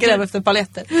 Gräv efter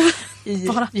paletter i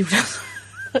jorden.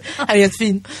 Här är helt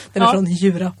fin. Den är från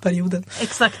Jura-perioden.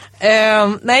 Exakt.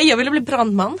 Nej, jag ville bli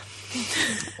brandman.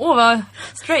 Vad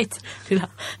straight.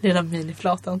 Lilla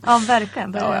miniflatan. Ja,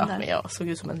 verkligen. Ja, men jag såg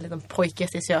ut som en liten pojke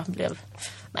tills jag blev...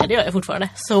 Nej, det gör jag fortfarande.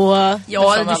 Så,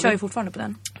 ja, du kör ju fortfarande på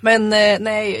den. Men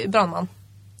nej, brandman.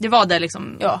 Det var det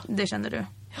liksom, ja. Det kände du.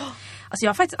 Alltså jag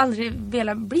har faktiskt aldrig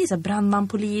velat bli så här brandman,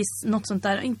 polis, något sånt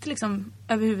där. Inte liksom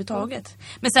överhuvudtaget.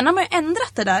 Men sen har man ju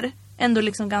ändrat det där ändå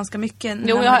liksom ganska mycket.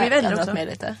 Jo, jag har ändrat mig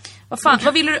lite.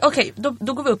 Vad ville du? Okej,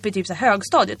 då går vi upp i typ så här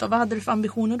högstadiet då. Vad hade du för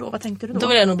ambitioner då? Vad tänkte du då? Då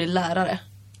vill jag nog bli lärare.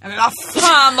 Men vad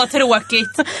fan vad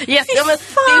tråkigt. Ja, men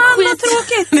fan vad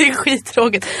tråkigt. Det är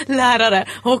skittråkigt. Lärare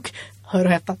och, hör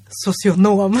och häpna,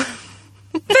 socionom.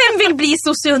 Vem vill bli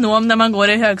socionom när man går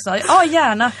i högstadiet? Ja,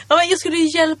 gärna. Ja, men jag skulle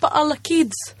ju hjälpa alla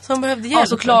kids som behövde hjälp. Ja,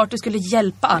 såklart du skulle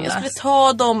hjälpa alla. Jag skulle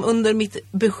ta dem under mitt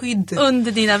beskydd.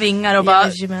 Under dina vingar och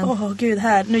bara, gud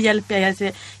här, nu hjälper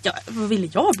jag. Ja, vad ville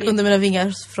jag bli? Under mina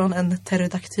vingar från en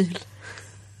pterodaktyl.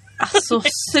 Alltså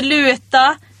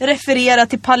sluta referera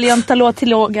till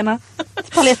paleontologerna.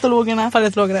 Paleontologerna.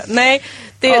 Nej,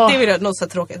 det vill jag nog så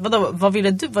tråkigt. Vad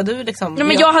ville du? Var du liksom... Nej,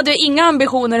 men jag hade inga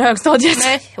ambitioner i högstadiet.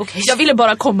 Nej, okay. Jag ville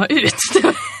bara komma ut. Det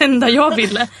var det enda jag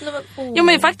ville. Jo,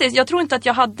 men faktiskt, jag tror inte att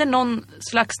jag hade någon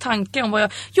slags tanke om vad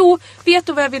jag... Jo, vet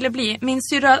du vad jag ville bli? Min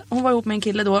syrra, hon var ihop med en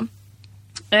kille då.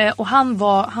 Och han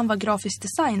var grafisk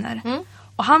designer.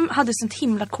 Och han hade sånt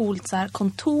himla coolt så här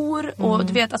kontor. Och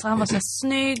du vet, alltså han var så här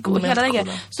snygg och hela den grejen.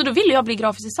 Så då ville jag bli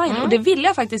grafisk designer. Och det ville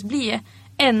jag faktiskt bli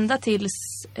ända tills...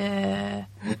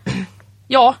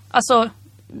 ja, alltså...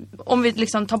 Om vi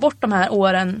liksom tar bort de här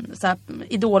åren, så här,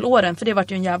 idolåren. För det var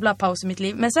ju en jävla paus i mitt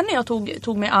liv. Men sen när jag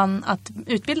tog mig an att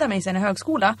utbilda mig sen i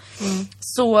högskola.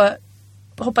 Så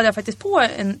hoppade jag faktiskt på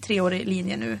en 3-årig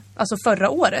linje nu. Alltså förra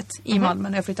året i Malmö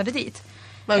när jag flyttade dit.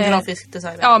 Grafisk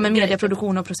designer. Ja, med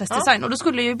medieproduktion och processdesign. Och då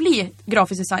skulle jag ju bli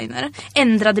grafisk designer.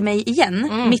 Ändrade mig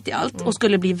igen mitt i allt. Och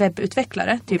skulle bli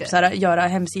webbutvecklare. Typ så här, göra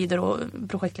hemsidor och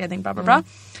projektledning, bla bla bla.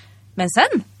 Men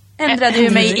sen ändrade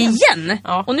jag mig igen.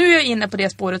 Ja. Och nu är jag inne på det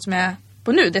spåret som jag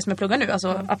på nu, det som jag pluggar nu.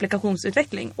 Alltså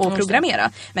applikationsutveckling och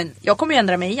programmera. Men jag kommer ju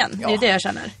ändra mig igen. Ja. Det är det jag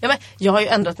känner. Ja, men jag har ju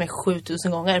ändrat mig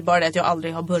 7000 gånger. Bara det att jag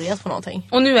aldrig har börjat på någonting.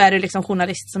 Och nu är det liksom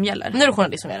journalist som gäller. Nu är det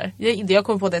journalist som gäller. Jag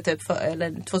kom på det typ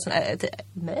eller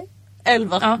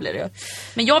 2011 blir det ju.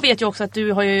 Men jag vet ju också att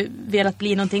du har ju velat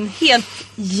bli någonting helt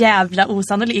jävla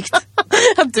osannolikt.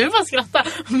 Att du bara skrattar.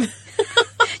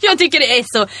 Jag tycker det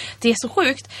är så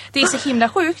sjukt. Det är så himla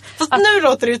sjukt. Fast nu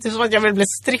låter det ju som att jag vill bli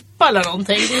strippa eller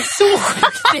någonting. Det är så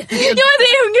sjukt. Ja, det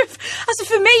är ungefär... Alltså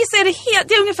för mig så är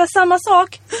det är ungefär samma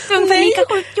sak. Det är ungefär lika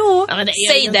sjukt. Jo, ja,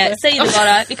 säg det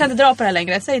bara. Vi kan inte dra på det här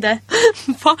längre. Säg det.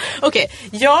 Okej.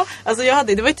 Ja, alltså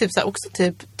det var ju typ så här, också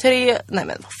typ 3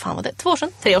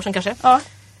 år sedan kanske. Ja.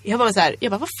 Jag var så här,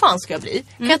 vad fan ska jag bli?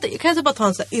 Kan jag inte bara ta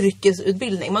en så här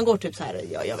yrkesutbildning? Man går typ så här,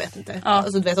 jag vet inte. Ja.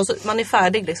 Alltså, du vet, och så, man är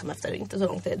färdig liksom efter inte så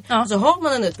lång tid. Ja. Och så har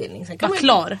man en utbildning. Sen kan man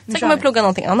klar. Sen kan man plugga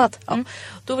någonting annat. Ja.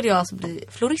 Då vill jag alltså bli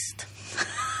florist.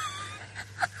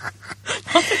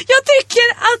 Jag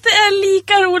tycker att det är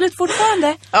lika roligt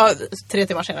fortfarande. Ja, 3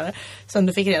 timmar senare. Sen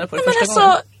du fick reda på det första gången. Men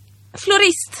alltså,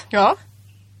 florist. Ja.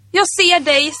 Jag ser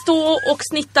dig stå och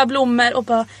snitta blommor och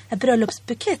bara, en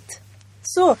bröllopsbukett.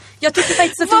 Så, jag tycker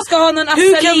faktiskt att du ska ha någon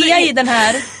azalea i den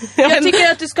här. Jag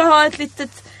tycker att du ska ha ett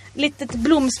litet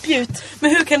blomspjut.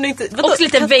 Men hur kan du inte... Och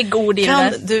lite väggord i den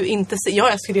där. Kan du inte se... Ja,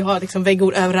 jag skulle ju ha liksom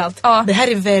väggord överallt. Ja. Det här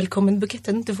är välkommen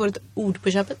buketten. Du får ett ord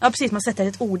på köpet. Ja, precis. Man sätter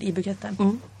ett ord i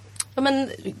buketten. Ja, men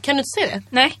kan du inte se det?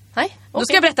 Nej. Okay. Då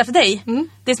ska jag berätta för dig.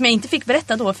 Det som jag inte fick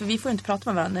berätta då, för vi får inte prata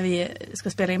med varandra när vi ska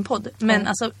spela in podd. Men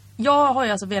alltså, jag har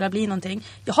ju alltså velat bli någonting.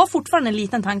 Jag har fortfarande en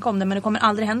liten tanke om det, men det kommer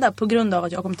aldrig hända på grund av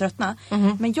att jag kommer tröttna.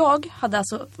 Men jag hade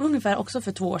alltså ungefär också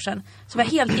för 2 år sedan, så var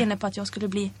jag helt inne på att jag skulle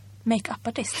bli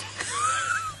make-up-artist.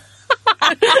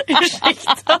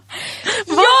 Ursäkta.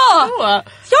 Ja!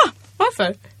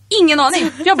 Varför? Ingen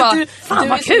aning. Jag bara, fan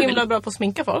vad kul. Du är så himla bra på att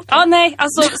sminka folk. Ja, nej,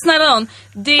 alltså snälla någon.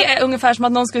 Det är ungefär som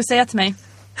att någon skulle säga till mig.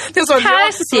 Det är så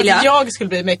här, Cecilia. Att jag skulle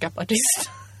bli make-up-artist.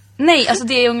 Nej, alltså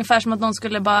det är ungefär som att någon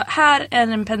skulle bara, här är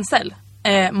en pensel.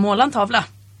 Måla en tavla.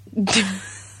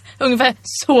 Ungefär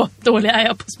så dålig är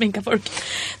jag på att sminka folk.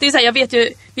 Det är så här, jag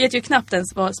vet ju knappt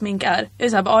ens vad smink är. Jag är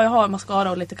så här, jag har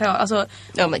mascara och lite kajal. Alltså,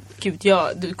 ja men gud,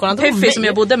 du kollar inte på Peffi som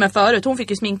jag bodde med förut, hon fick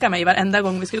ju sminka mig varenda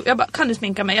gång vi skulle. Jag bara, kan du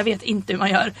sminka mig? Jag vet inte hur man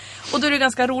gör. Och då är det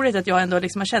ganska roligt att jag ändå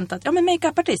liksom har känt att, ja men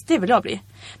make-up-artist, det vill jag bli.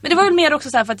 Men det var väl mer också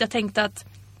så här för att jag tänkte att,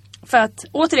 för att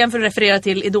återigen för att referera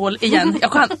till Idol igen,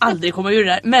 jag kan aldrig komma ur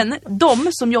det där. Men de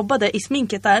som jobbade i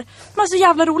sminket där, de var så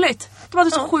jävla roligt. De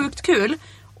hade så sjukt kul.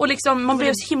 Och liksom, man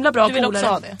blev så himla bra. Du vill också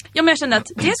ha det? Ja, men jag kände att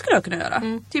det skulle jag kunna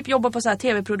göra. Typ jobba på så här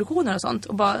tv-produktioner och sånt.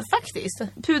 Och bara faktiskt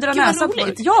pudra näsan på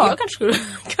det. Ja, jag kanske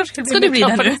skulle bli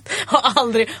det nu?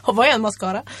 Har jag en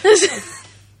mascara?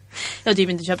 Jag har typ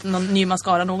inte köpt någon ny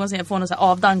mascara någonsin. Jag får någon så här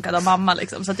avdankad av mamma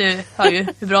liksom. Så att du hör ju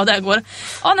hur bra det går.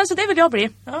 Ja, nej, så det vill jag bli.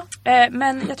 Ja.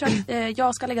 Men jag tror att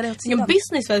jag ska lägga det åt sidan. En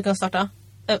business vi kan starta.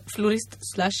 Florist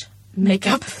 /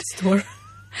 makeup store.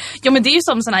 Ja, men det är ju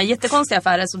som såna här jättekonstiga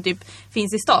affärer som typ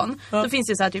finns i stan. Då finns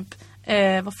det så här typ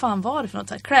vad fan var det för något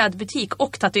så här? Klädbutik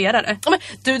och tatuerare. Ja, men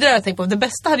du, det har jag tänkt på. Det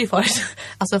bästa hade ju varit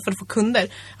alltså för att få kunder.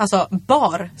 Alltså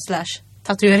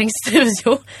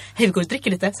bar/tatueringsstudio. Hej, vi går och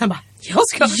dricker lite. Sen bara, jag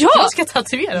ska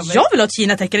tatuera mig. Jag vill ha ett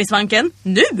kinatecken i svanken.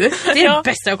 Nu! Det är det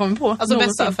bästa jag kommer på. Alltså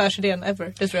bästa affärsidén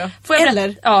ever, det tror jag. Får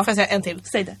jag får jag säga en till?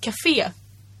 Säg det. Café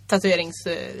tatuerings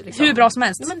liksom. Hur bra som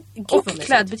helst. Men, och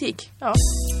klädbutik. Ja.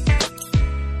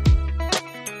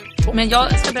 Men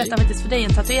jag ska berätta faktiskt för dig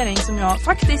en tatuering som jag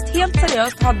faktiskt helt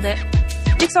seriöst hade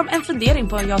liksom en fundering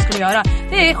på vad jag skulle göra.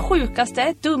 Det är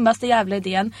sjukaste, dummaste jävla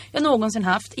idén jag någonsin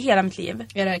haft i hela mitt liv.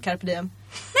 Är det carpe diem?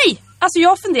 Nej, alltså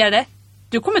jag funderade,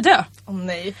 du kommer dö.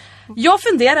 Nej. Jag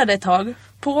funderade ett tag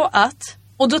på att,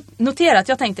 och då noterade att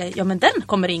jag tänkte, ja men den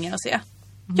kommer ingen att se.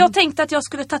 Jag tänkte att jag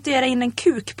skulle tatuera in en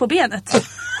kuk på benet.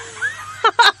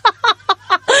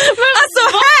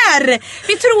 Alltså här!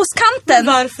 Vid troskanten.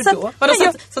 Varför då?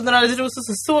 Så när du hade trosor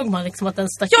så såg man liksom att den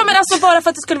stack. Ja, men alltså bara för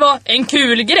att det skulle vara en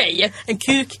kul grej. En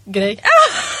kukgrej.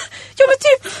 Ja, men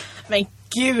typ. Men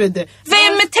gud.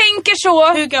 Vem tänker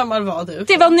så? Hur gammal var du?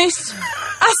 Det var nyss.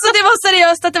 Alltså det var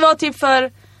seriöst att det var typ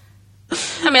för...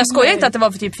 Ja, men jag skojar inte att det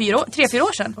var för typ 3-4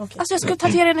 år sedan. Okay. Alltså jag skulle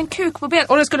tatuera in en kuk på benet.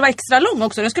 Och den skulle vara extra lång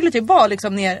också. Den skulle typ vara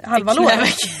liksom ner halva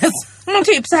låret.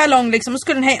 Typ så här lång liksom. Och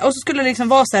så skulle det liksom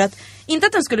vara så här att... Inte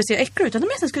att den skulle se äcklig ut. Utan att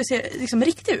den skulle se liksom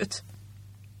riktigt ut.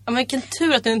 Ja, men vilken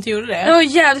tur att du inte gjorde det. Det var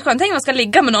jävligt skönt. Tänk om man ska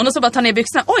ligga med någon och så bara ta ner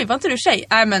byxorna. Oj, var inte du tjej?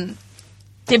 Nej, men...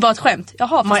 Det är bara ett skämt.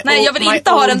 Jaha, fast, nej, jag vill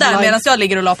inte ha den där medan jag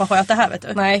ligger och lapar sköt det här, vet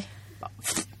du. Nej.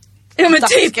 Ja, men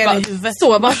typ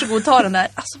så, varsågod, ta den där.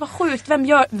 Alltså vad sjukt,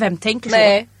 vem tänker så?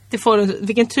 Nej, det får du,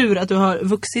 vilken tur att du har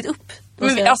vuxit upp.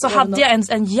 Men, alltså hade jag ens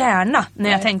en hjärna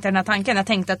när jag tänkte den här tanken. Jag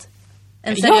tänkte att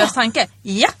en seriös tanke.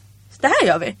 Ja, det här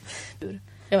gör vi.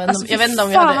 Jag vet inte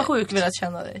om jag hade velat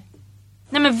känna dig.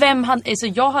 Nej, men vem hade, alltså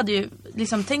jag hade ju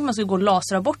liksom tänkt man skulle gå och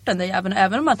lasra bort den där jäveln.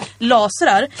 Även om man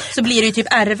lasrar så blir det ju typ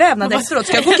ärrvävnad efteråt.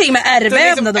 Ska jag gå omkring med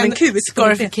ärrvävnad av en kuk?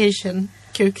 Scarification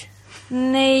kuk.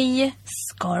 Nej,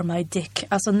 scar my dick.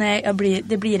 Alltså nej,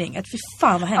 det blir inget. Fy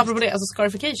fan vad hemskt. Apropå det, alltså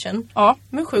scarification. Ja.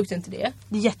 Men sjukt inte det?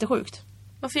 Det är jättesjukt.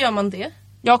 Varför gör man det?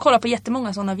 Jag kollar på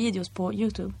jättemånga sådana videos på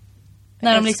YouTube.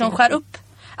 När de liksom skär upp.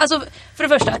 Alltså, för det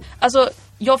första. Alltså,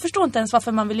 jag förstår inte ens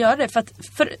varför man vill göra det. För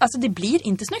alltså, det blir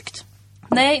inte snyggt.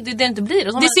 Nej, det inte blir.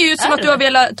 Det ser ju ut som att du har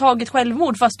velat tagit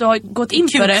självmord fast du har gått in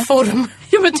för det. Form.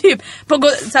 Ja, men typ,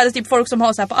 så här, typ folk som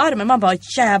har så här på armen. Man bara,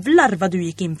 jävlar vad du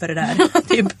gick in för det där.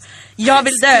 Typ, jag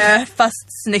vill dö fast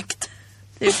snyggt.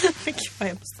 Typ. Vad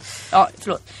hemskt. Ja,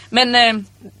 förlåt. Men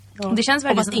det känns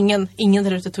verkligen... Hoppas ingen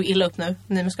där ute tog illa upp nu.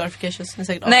 Ni med scarifications.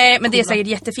 Nej, men det är säkert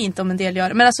jättefint om en del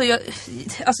gör. Men alltså,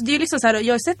 alltså det är ju liksom så här,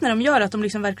 jag har sett när de gör att de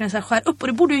liksom verkligen så här skär upp. Och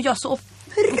det borde ju göra så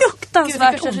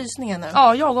fruktansvärt ont. Rysningar nu.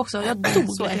 Ja, jag också. Jag dog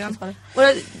så och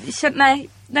jag känner,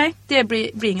 nej, det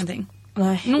blir ingenting.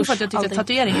 Nej, nog för att jag tyckte att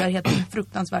tatuering gör helt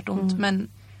fruktansvärt ont. Men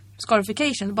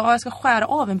scarification, bara jag ska skära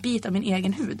av en bit av min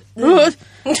egen hud.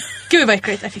 Gud vad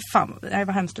äckligt. Fy fan, nej,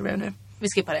 vad hemskt det blev nu. Vi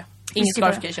skippar det. Ingen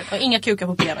scarification. Och inga kukar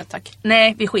på benet, tack.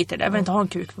 Nej, vi skiter i det. Jag vill inte ha en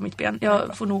kuk på mitt ben.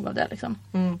 Jag får nog av det liksom.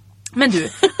 Men du,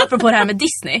 apropå det här med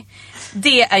Disney.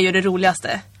 Det är ju det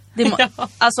roligaste.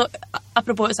 Alltså,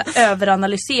 apropå så här,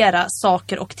 överanalysera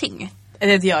saker och ting.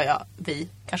 Det gör vi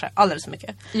kanske alldeles för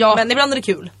mycket. Ja. Men ibland är det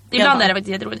kul. Ibland är det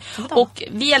faktiskt jätteroligt. Och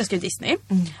vi älskar ju Disney.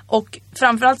 Och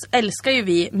framförallt älskar ju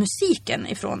vi musiken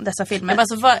ifrån dessa filmer. Men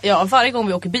alltså, varje gång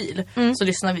vi åker bil så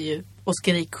lyssnar vi ju och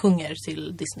skriksjunger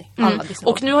till Disney. Alla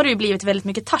Disney. Och nu har det ju blivit väldigt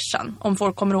mycket Tarzan. Om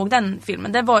folk kommer ihåg den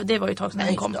filmen. Det var ju ett tag sedan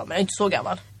den kom. Men jag är inte så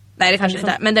gammal. Nej, det kanske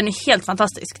inte är. Men den är helt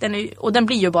fantastisk. Och den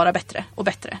blir ju bara bättre och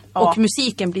bättre. Ja. Och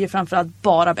musiken blir ju framförallt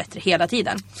bara bättre hela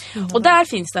tiden. Och där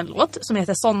finns det en låt som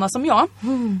heter Såna som jag.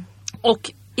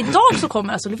 Och idag så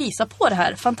kommer alltså Lovisa på det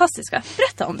här fantastiska.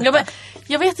 Berätta om det.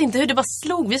 Jag vet inte hur det bara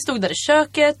slog. Vi stod där i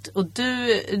köket och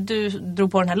du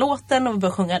drog på den här låten och vi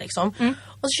började sjunga liksom.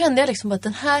 Och så kände jag liksom att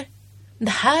den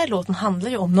här låten handlar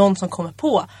ju om någon som kommer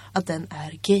på att den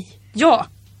är gay. Ja.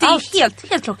 Det är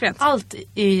helt klockrent. Allt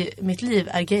i mitt liv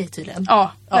är gay tydligen.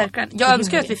 Ja, verkligen. Jag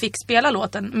önskar att vi fick spela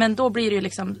låten. Men då blir det ju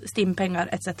liksom stimpengar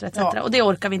etc. Ja. Och det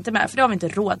orkar vi inte med. För det har vi inte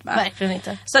råd med. Verkligen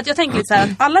inte. Så att jag tänker lite så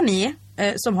här. Alla ni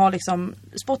som har liksom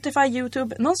Spotify,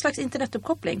 YouTube, någon slags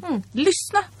internetuppkoppling.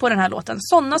 Lyssna på den här låten.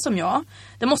 Såna som jag.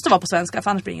 Det måste vara på svenska för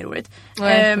annars blir det inget roligt.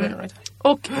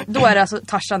 Och då är det alltså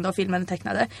Tarzan och filmen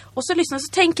tecknade. Och så lyssnar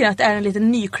så tänker jag att det är en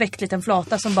liten nykläckt liten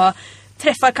flata som bara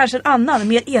träffar kanske en annan,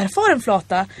 mer erfaren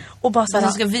flata. Och bara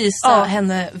så ska visa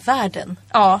henne världen.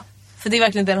 Ja. För det är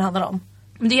verkligen det den handlar om.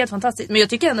 Det är helt fantastiskt. Men jag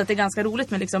tycker ändå att det är ganska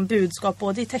roligt med liksom budskap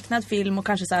både i tecknad film och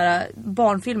kanske så här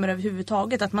barnfilmer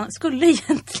överhuvudtaget. Att man skulle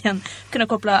egentligen kunna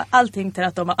koppla allting till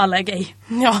att de alla är gay.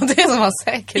 Ja, det är som var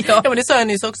säkert. Ja, men det sa jag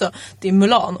nyss också. Det är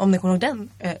Mulan, om ni kommer ihåg den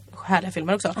härliga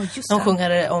filmen också. De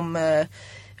sjunger om,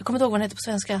 jag kommer inte ihåg vad den heter på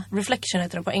svenska. Reflection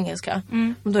heter den på engelska.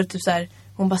 Men då är det typ så här,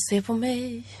 hon bara ser på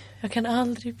mig. Jag kan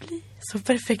aldrig bli så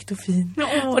perfekt och fin.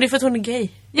 Och det är för att hon är gay.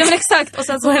 Ja, men exakt. Och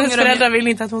sen så hennes föräldrar vill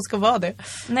inte att hon ska vara det.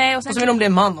 Nej, och sen så vill hon bli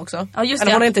en man också. Ja, just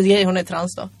eller det. hon är inte gay, hon är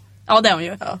trans då. Ja, det är hon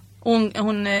ju. Ja.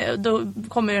 Hon, då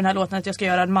kommer ju den här låten att jag ska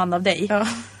göra en man av dig. Ja.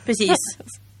 Precis.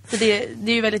 Så det är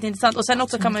ju väldigt intressant. Och sen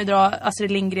också kan man ju dra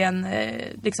Astrid Lindgren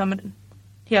liksom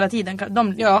hela tiden.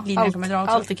 De linjerna kan man dra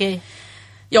också. Allt är gay.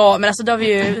 Ja, men alltså då har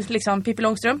vi ju liksom Pippi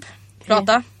Långstrump.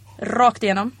 Prata. Rakt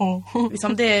igenom.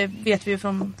 Liksom, det vet vi ju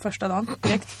från första dagen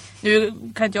direkt. Nu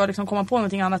kan inte jag liksom komma på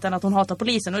någonting annat än att hon hatar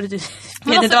polisen. Och det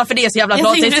vet inte varför det är så jävla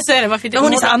flatigt. Men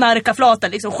hon är så anarkaflata,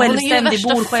 liksom, självständig,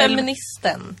 bor själv.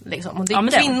 Feministen, liksom. Och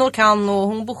kvinnor kan och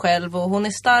hon bor själv och hon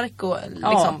är stark och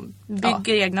liksom,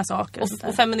 bygger egna saker.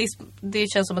 Och feminism, det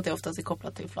känns som att det oftast är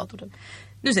kopplat till flator typ.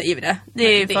 Nu säger vi det. Det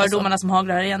är fördomarna som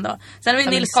haglar här igen då. Sen har vi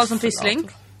Nils Karlsson Pyssling.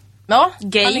 Ja,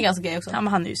 gay. Han är ganska gay också. Ja,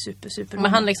 men han är ju super.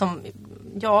 Men han liksom,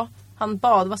 han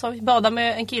badar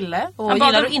med en kille och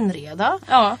gillar att inreda.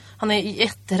 Ja. Han är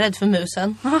jätterädd för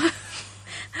musen.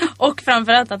 Och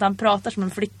framförallt att han pratar som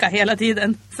en flicka hela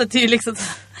tiden. Så det är ju liksom...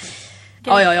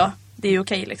 Ja. Det är ju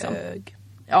okej liksom. Bög.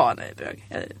 Ja, nej, bög.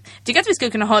 Jag tycker att vi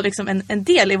skulle kunna ha liksom en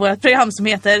del i vårt program som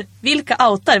heter Vilka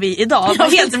outar vi idag?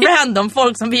 Helt random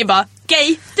folk som vi bara,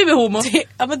 gay, du är homo.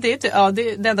 Men det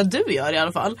är det enda du gör i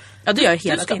alla fall. Ja, du gör hela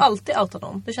tiden. Du ska alltid outa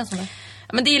någon, det känns som det.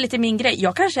 Men det är lite min grej.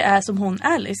 Jag kanske är som hon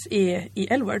Alice i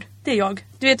L-Word. Det är jag.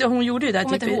 Du vet, hon gjorde ju det.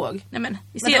 Kommer inte ihåg. Nej, men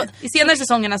i senare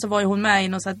säsongerna så var ju hon med i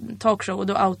någon sån här talkshow. Och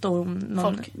då outade hon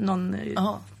någon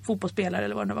fotbollsspelare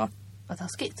eller vad det var. Vad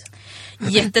taskigt.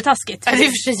 Jättetaskigt. Det är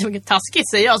för sig mycket taskigt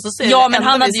säger jag. Så säger ja, men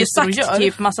han hade ju sagt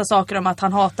typ massa saker om att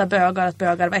han hatar bögar. Att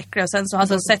bögar var äckliga. Och sen så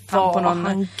hade han sett han på någon...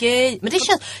 Han gay. Men det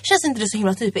känns inte det så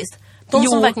himla typiskt. De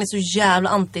som verkligen är så jävla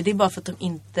anti, det är bara för att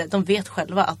de vet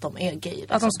själva att de är gay.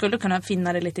 Liksom. Att de skulle kunna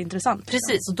finna det lite intressant.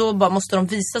 Precis, och då bara måste de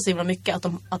visa så himla mycket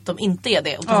att de inte är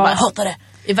det. Och de bara hatar det.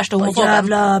 I värsta homofoben.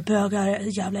 Jävla bögar,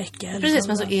 jävla äckel. Precis,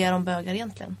 men så är de bögar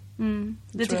egentligen.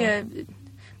 Det tycker jag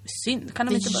synd. Kan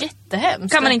de inte bara...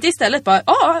 jättehemskt. Kan man inte istället bara,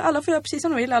 alla får göra precis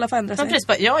som de vill, alla får ändra sig. Precis,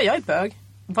 bara, jag är bög.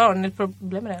 Vad har ni ett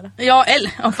problem med det eller? Ja,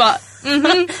 eller och bara,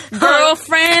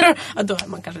 girlfriend. Ja, då är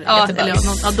man kanske jättebög.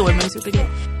 Då är man ju supergay.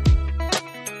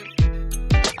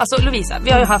 Alltså Lovisa,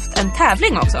 vi har ju haft en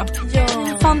tävling också. Ja.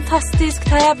 En fantastisk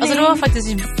tävling. Alltså det var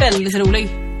faktiskt väldigt rolig.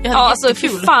 Alltså fy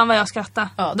fan vad jag skrattade.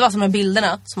 Ja, det var som de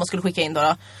bilderna som man skulle skicka in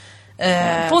då.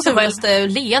 Fulaste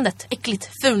leendet, äckligt,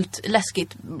 fult,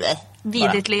 läskigt.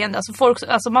 Vidrigt leende.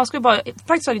 Alltså man skulle bara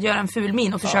praktiskt taget göra en ful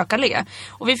min och försöka le.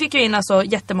 Och vi fick ju in alltså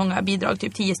jättemånga bidrag,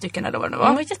 typ 10 stycken eller vad det var.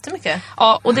 Det var jättemycket.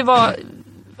 Ja, och det var...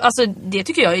 Alltså det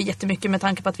tycker jag är jättemycket med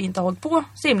tanke på att vi inte har hållit på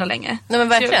så himla länge. Nej men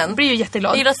verkligen. Jag blir ju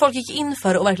jätteglad. Jag gillar att folk gick in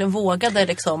för och verkligen vågade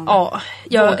liksom. Ja,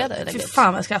 fy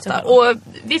fan vad jag skrattar. Och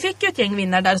vi fick ju ett gäng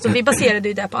vinnare där så vi baserade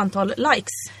ju det på antal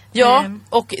likes. Ja,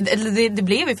 och det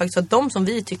blev ju faktiskt att de som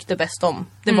vi tyckte bäst om,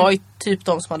 det var ju typ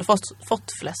de som hade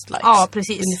fått flest likes. Ja,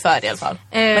 precis. Ungefär i alla fall.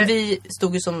 Men vi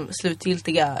stod ju som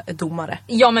slutgiltiga domare.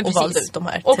 Ja, men och precis. valde ut de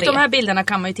här 3. Och de här bilderna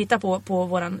kan man ju titta på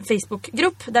våran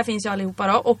Facebookgrupp. Där finns ju allihopa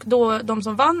då. Och då, de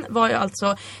som vann var ju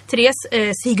alltså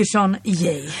Therese Sigurdsson,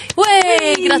 yay!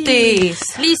 Way!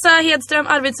 Grattis! Lisa Hedström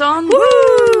Arvidsson.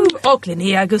 Woo! Och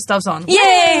Linnea Gustafsson.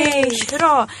 Yay!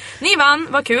 Bra! Ni vann,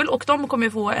 vad kul. Och de kommer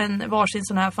ju få en varsin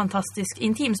sån här fantastisk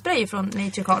intimspray från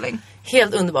Nature Calling.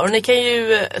 Helt underbar. Och ni kan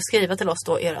ju skriva till oss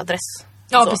då er adress.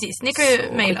 Ja, precis. Ni kan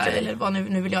ju mejla eller vad ni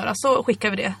nu vill göra. Så skickar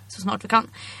vi det så snart vi kan.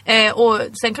 Och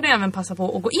sen kan ni även passa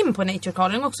på att gå in på Nature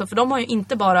Calling också. För de har ju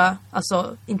inte bara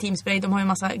intimspray. De har ju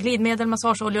massa glidmedel,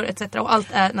 massageoljor etc. Och allt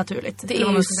är naturligt. Det är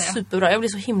ju superbra. Jag blir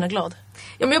så himla glad.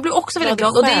 Ja, men jag blir också väldigt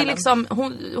glad. Och det är liksom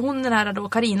hon den här då,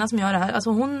 Carina som gör det här.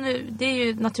 Alltså det är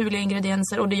ju naturliga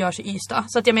ingredienser och det görs i Ystad.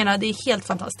 Så att jag menar, det är helt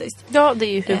fantastiskt. Ja, det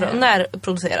är ju hur bra.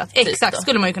 Närproducerat. Exakt,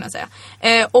 skulle man ju kunna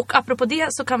säga. Och apropå det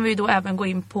så kan vi ju då även gå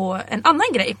in på en annan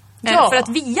grej. För att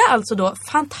via alltså då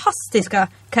fantastiska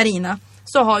Carina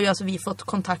så har ju alltså vi fått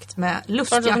kontakt med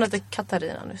lustjakt. Hon heter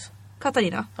Katarina nyss.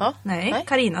 Katarina? Ja. Nej,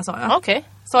 Carina sa jag. Okej.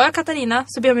 Sa jag Katarina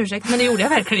så ber jag om ursäkt, men det gjorde jag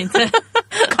verkligen inte.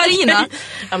 Carina.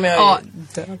 Ja, men jag är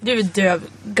döv. Du är döv,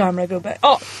 gamla gubbe.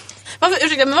 Ja.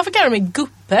 Varför kallar de mig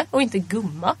gubbe och inte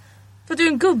gumma? För du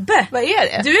är en gubbe. Vad är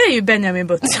det? Du är ju Benjamin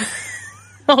Butts.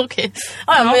 Okej.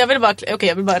 Men jag vill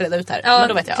bara reda ut här. Men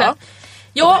då vet jag. Ja.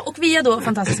 Ja, och via då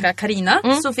fantastiska Carina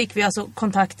så fick vi alltså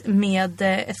kontakt med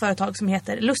ett företag som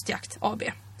heter Lustjakt AB.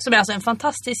 Som är alltså en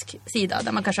fantastisk sida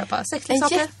där man kan köpa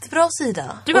sexleksaker. En jättebra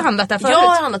sida. Du har handlat där förut. Jag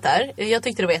har handlat där. Jag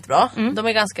tyckte det var jättebra. De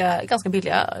är ganska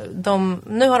billiga.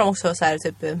 Nu har de också så här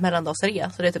typ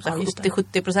mellandagsrea. Så det är typ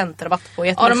 70% rabatt på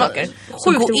jättemycket saker.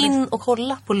 Så gå in och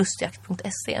kolla på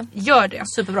lustjakt.se. Gör det.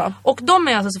 Superbra. Och de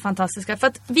är alltså så fantastiska. För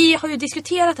att vi har ju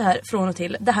diskuterat det här från och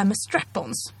till. Det här med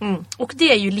strap-ons. Och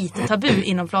det är ju lite tabu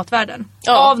inom flatvärlden.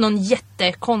 Ja. Av någon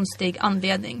jättekonstig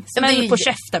anledning. Smäll på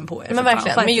käften på er. Men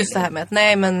verkligen. Men just det här med att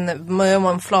nej men om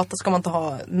man flata ska man inte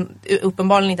ha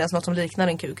uppenbarligen inte ens något som liknar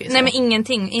en kuk. Nej men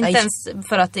ingenting. Inte ens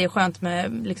för att det är skönt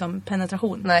med liksom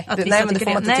penetration. Nej, men det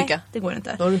får man inte tycka. Det går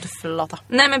inte. Då är du inte flata.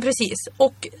 Nej men precis.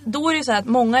 Och då är det ju så här att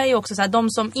många är ju också så här, de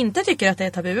som inte tycker att det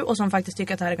är tabu och som faktiskt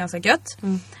tycker att det här är ganska gött.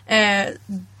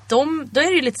 Då är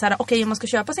det ju lite så här, okej, om man ska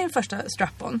köpa sin första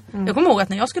strap-on. Jag kommer ihåg att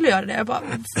när jag skulle göra det, jag bara,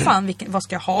 fan, vad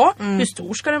ska jag ha? Hur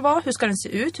stor ska den vara? Hur ska den se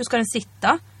ut? Hur ska den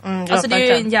sitta? Alltså det är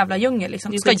ju en jävla djungel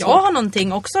liksom. Ska jag ha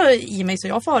någonting också i mig så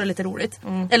jag får ha det lite roligt?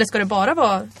 Eller ska det bara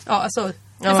vara,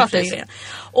 du fattar ju grejen.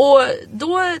 Och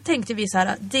då tänkte vi så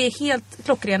här, det är helt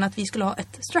klockrent att vi skulle ha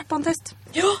ett strap-on-test.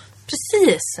 Ja,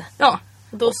 precis. Ja.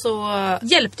 Då så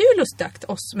hjälpte ju Lustjakt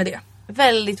oss med det.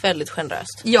 Väldigt, väldigt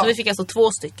generöst. Ja. Så vi fick alltså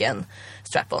 2 stycken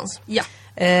strap-ons. Ja.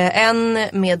 En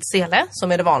med sele,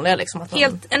 som är det vanliga. Liksom, att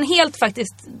en helt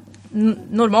faktiskt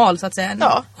normal så att säga. En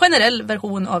generell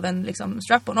version av en liksom,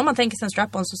 strap-on. Om man tänker sig en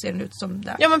strap-on så ser den ut som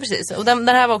det. Ja men precis. Och den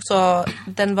här var också,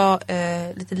 den var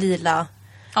lite lila,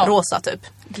 rosa typ.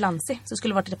 Glansig. Så det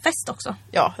skulle vara lite fest också.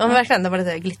 Ja, men verkligen. Den var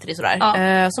lite glittrig sådär.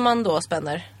 Ja. Som man då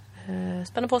spänner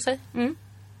på sig.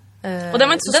 Och den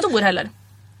var inte så stor heller.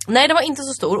 Nej, den var inte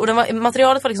så stor. Och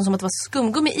materialet var liksom som att det var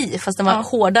skumgummi i. Fast den var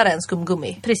hårdare än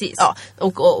skumgummi. Precis. Ja,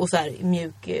 och så här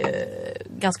mjuk,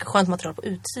 ganska skönt material på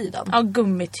utsidan. Ja,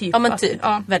 gummi typ. Ja, men typ.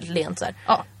 Väldigt lent så här.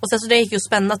 Ja. Och sen så det gick ju att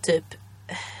spänna typ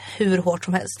hur hårt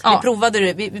som helst. Ja.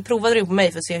 Vi provade det på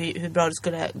mig för att se hur bra det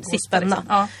skulle gå att spänna. Liksom.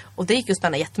 Ja. Och det gick ju att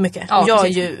spänna jättemycket. Ja, och jag är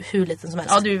ju hur liten som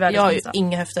helst. Ja, du är väldigt jag har ju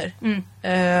inga höfter.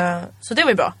 Så det var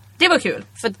ju bra. Det var kul.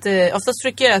 För att oftast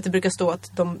tycker jag att det brukar stå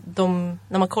att de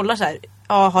när man kollar så här,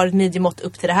 har ett midjemått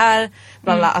upp till det här,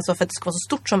 bla, alltså för att det ska vara så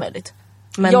stort som möjligt.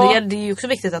 Men det är ju också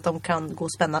viktigt att de kan gå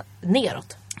och spänna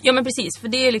neråt. Ja men precis, för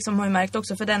det liksom har jag märkt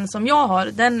också för den som jag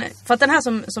har, för att den här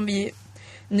som vi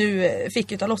nu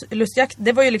fick utav Lustjakt,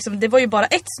 det var ju bara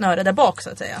ett snöre där bak så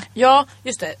att säga. Ja,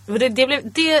 just det. Och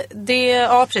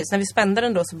ja precis, när vi spände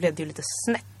den då så blev det ju lite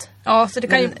snett. Ja, så det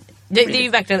kan ju det är ju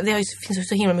verkligen, finns ju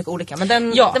så himla mycket olika. Men den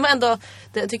var ändå,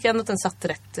 jag tycker ändå att den satt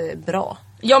rätt bra.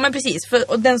 Ja men precis,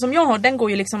 och den som jag har, den går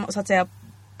ju liksom så att säga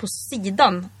på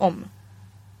sidan om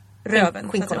röven.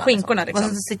 Skinkorna liksom.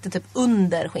 Alltså, det sitter typ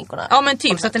under skinkorna. Ja men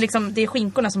typ, så att det är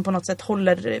skinkorna som på något sätt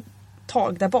håller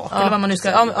tag där bak. Eller vad man nu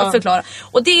ska förklara.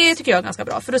 Och det tycker jag är ganska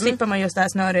bra. För då slipper man just det här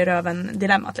snöre i röven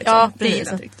dilemmat. Liksom. Ja, det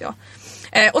gillar jag tyckte jag.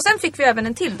 Och sen fick vi även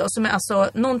en till då som är alltså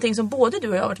någonting som både du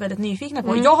och jag har varit väldigt nyfikna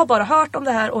på. Jag har bara hört om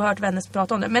det här och hört vänner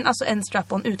prata om det. Men alltså en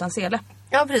strap-on utan sele.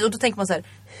 Ja precis, och då tänker man så här,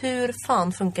 hur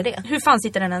fan funkar det? Hur fan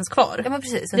sitter den ens kvar? Ja men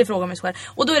precis. Det frågar man sig själv.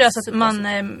 Och då är det alltså att man,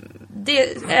 det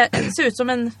ser ut som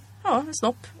en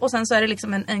snopp. Och sen så är det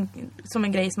liksom som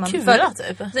en grej som man kula,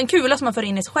 typ. En kula som man för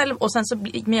in i sig själv. Och sen så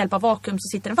med hjälp av vakuum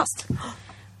så sitter den fast.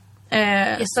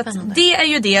 Så att det är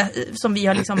ju det som vi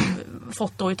har liksom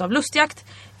fått då utav Lustjakt.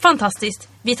 Fantastiskt,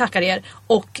 vi tackar er.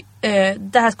 Och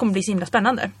det här kommer bli så himla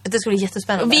spännande. Det ska bli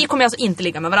jättespännande. Och vi kommer alltså inte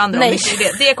ligga med varandra. Nej.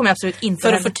 Det kommer jag absolut inte.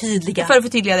 För att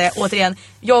förtydliga det återigen.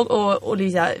 Jag och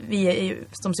Olivia, vi är ju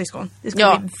som syskon. Det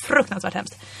ska bli fruktansvärt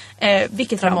hemskt.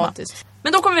 Vilket dramatiskt.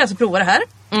 Men då kommer vi alltså prova det här.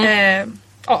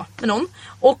 Med någon.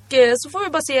 Och så får vi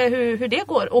bara se hur det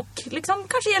går. Och liksom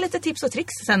kanske ge lite tips och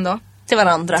tricks sen då. Till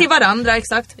varandra,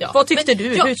 exakt. Ja. Vad tyckte du?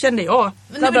 Hur kände jag?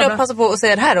 Nu vill jag passa på att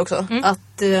säga det här också.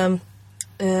 Att,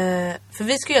 för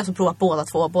vi ska ju alltså prova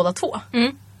båda två.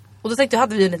 Och då tänkte jag,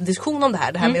 hade vi en liten diskussion om det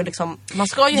här. Det här med att liksom, man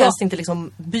ska ju helst inte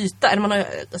liksom byta. Eller man har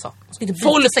alltså, man ska inte byta.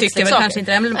 Folk tycker väl kanske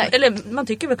inte, eller man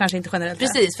tycker väl kanske inte generellt.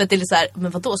 Precis, för att det är lite så här,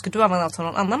 men vadå, ska du använda något som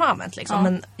någon annan har använt liksom?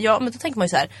 Men då tänker man ju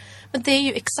så här, men det är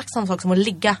ju exakt samma sak som att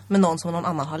ligga med någon som någon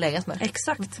annan har legat med.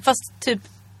 Exakt. Fast typ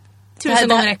 1000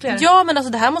 gånger äckligare. Ja, men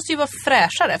alltså det här måste ju vara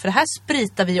fräschare. För det här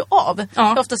spritar vi ju av.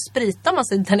 Hur ofta spritar man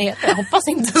sig där nere? Jag hoppas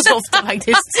inte så ofta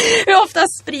faktiskt. Hur ofta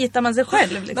spritar man sig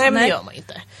själv? Liksom? Nej, men det gör man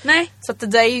inte. Nej. Så att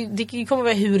det kommer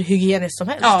vara hur hygieniskt som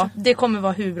helst. Ja, det kommer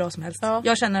vara hur bra som helst. Ja.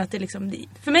 Jag känner att det liksom,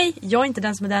 för mig, jag är inte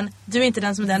den som är den. Du är inte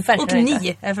den som är den. Och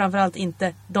ni är framförallt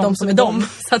inte de som är de,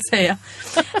 så att säga.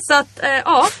 Så att,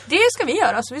 det ska vi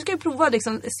göra. Så vi ska ju prova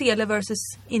liksom sele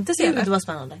versus inte sele. Det var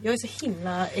spännande. Jag är så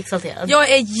himla exalterad. Jag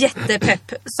är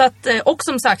jättepepp. Så att, och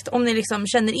som sagt, om ni liksom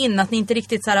känner in att ni inte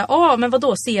riktigt såhär, men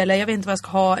vadå sele, jag vet inte vad jag ska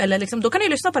ha. Eller liksom, då kan ni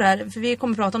lyssna på det här, för vi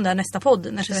kommer prata om det här nästa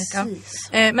podd nästa vecka.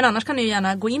 Men annars kan ni ju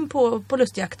gärna gå in på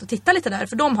Lustjakt och titta lite där.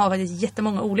 För de har faktiskt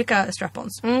jättemånga olika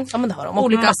strap-ons. Ja, men det har de.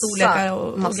 Olika storlekar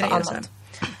och grejer annat. och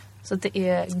så det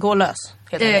är gå lös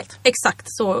helt enkelt. Exakt,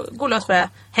 så gå lös på det.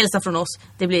 Hälsa från oss,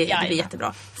 det blir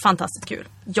jättebra. Fantastiskt kul,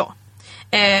 ja.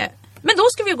 Men då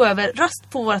ska vi gå över rast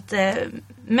på vårt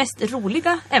mest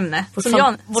roliga ämne.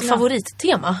 Vårt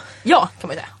favorittema. Ja, kan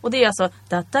man säga. Och det är alltså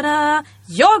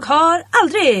jag har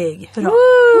aldrig.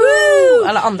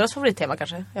 Alla andras favorittema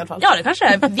kanske i alla fall. Ja, det kanske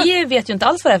är. Vi vet ju inte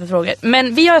alls vad det är för frågor.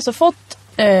 Men vi har alltså fått,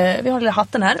 vi har lilla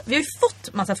hatten här. Vi har ju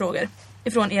fått massa frågor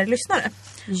ifrån er lyssnare.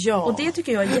 Ja. Och det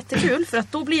tycker jag är jättekul. För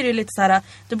att då blir det ju lite så här.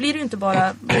 Då blir det ju inte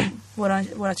bara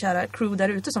våra kära crew där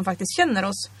ute som faktiskt känner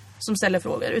oss som ställer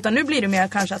frågor. Utan nu blir det mer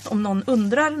kanske att om någon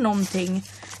undrar någonting.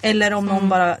 Eller om någon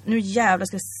bara, nu jävlar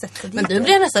ska jag sätta dit. Men du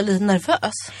blir nästan lite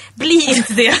nervös. Blir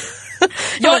inte det.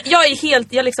 jag är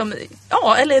helt, jag liksom,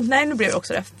 nej nu blev jag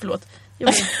också det, förlåt.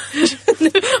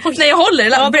 Och när jag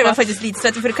håller blir jag faktiskt lite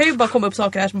svettig. För det kan ju bara komma upp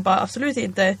saker här som bara absolut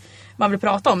inte man vill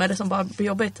prata om. Eller som bara blir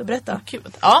jobbigt att berätta.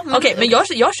 Ja, Okej, men jag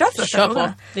kör först. Kör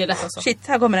på, det är lätt alltså. Shit,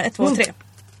 här kommer det, 1, 2, 3.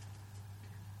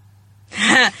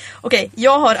 Okej,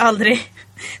 jag har aldrig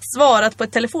svarat på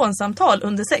ett telefonsamtal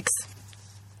under sex.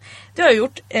 Det har jag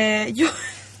gjort.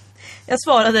 Jag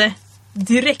svarade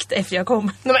direkt efter jag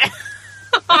kom.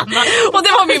 Och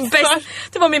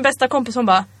det var min bästa kompis som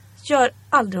bara, gör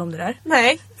aldrig om det där.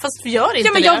 Nej, fast gör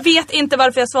inte men jag vet inte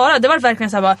varför jag svarade. Det var verkligen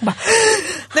så här bara nej,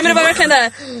 men det var verkligen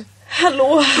där.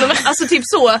 Hallå. Alltså typ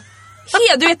så.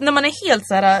 Du vet när man är helt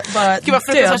så här bara gud, vad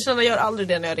fruktansvärt, jag gör aldrig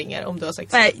det när jag ringer om du har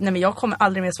sex. Nej, men jag kommer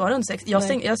aldrig mer svara under sex.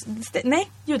 Nej,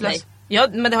 ljudlös. Nej. Ja,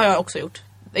 men det har jag också gjort.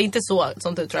 Inte så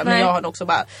sånt ut tror jag, men jag har också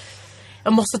bara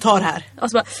jag måste ta det här.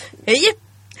 Och så bara hej.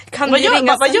 Kan vad du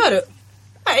ringa? Vad gör du?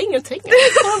 Nej, ingenting.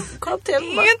 Kolla upp till.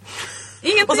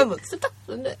 Ingenting. Och så sluta.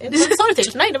 Sa du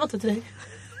till? Nej, det var inte till dig.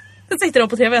 Sen sitter de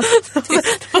på tv.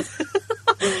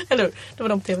 Eller hur? Det var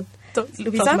de på tv.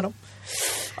 Lovisa.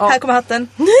 Ja. Här kommer hatten.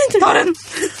 Ta den.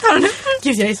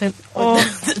 Gud, jag är sen.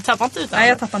 Tappar inte ut den. Nej,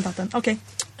 jag tappar inte hatten. Okej.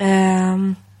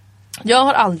 Jag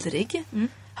har aldrig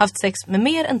haft sex med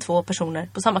mer än 2 personer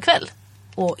på samma kväll.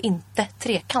 Och inte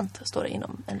trekant, står det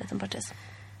inom en liten parentes.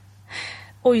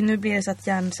 Oj, nu blir det så att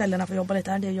hjärncellerna får jobba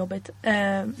lite här. Det är jobbigt.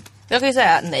 Jag kan ju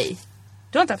säga nej.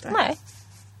 Du har inte haft det?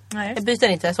 Nej. Jag byter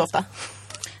inte så ofta.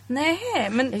 Nej,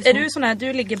 men är du sån här,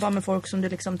 du ligger bara med folk som du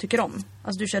liksom tycker om?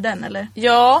 Alltså du kör den, eller?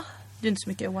 Ja. Du är inte så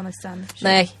mycket one night stand?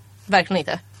 Nej, verkligen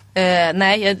inte.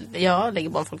 Nej, jag lägger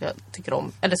bara med folk jag tycker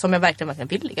om. Eller som jag verkligen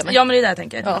vill ligga med. Ja, men det är där jag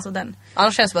tänker. Ja. Alltså den.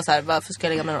 Annars känns det bara så här, varför ska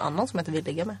jag ligga med någon annan som jag inte vill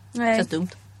ligga med? Nej. Det känns dumt.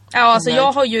 Ja, alltså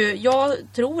jag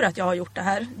tror att jag har gjort det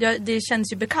här. Det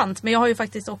känns ju bekant. Men jag har ju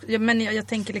faktiskt också, men jag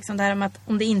tänker liksom det här med att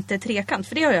om det inte är trekant,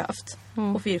 för det har jag haft.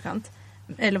 Och fyrkant.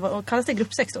 Eller vad kallas det,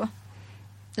 gruppsex då?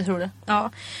 Jag tror det.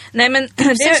 Ja. Nej, men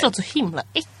det låter så himla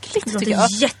äckligt. Det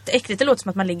låter jätteäckligt. Det låter som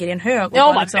att man ligger i en hög och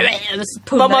bara liksom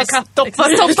man bara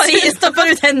stoppar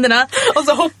ut händerna och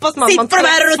så hoppas man sitter på de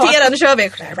här och roterar, nu kör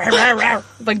vi.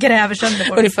 Bara gräver sönder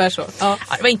på det. Ungefär så. Ja,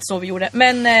 det var inte så vi gjorde.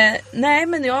 Men nej,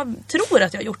 men jag tror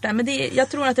att jag har gjort det. Men jag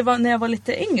tror att det var när jag var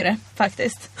lite yngre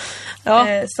faktiskt.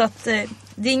 Ja. Så att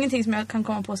det är ingenting som jag kan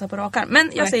komma på så här på rak arm.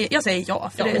 Men jag säger ja.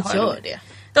 För det har gör det.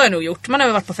 Det har jag nog gjort. Man har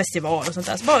ju varit på festival och sånt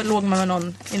där. Så bara låg man med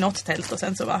någon i något tält och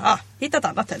sen så bara, hittat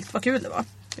alla tält. Vad kul det var.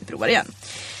 Vi provar igen.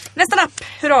 Nästa lapp.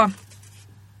 Hurra.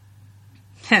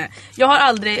 Jag har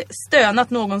aldrig stönat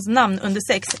någons namn under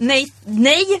sex. Nej.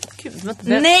 Gud,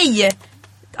 nej.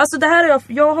 Alltså det här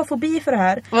jag har fobi för det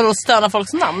här. Vadå, stöna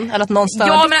folks namn? Eller att någon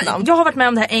stönar ditt namn? Jag har varit med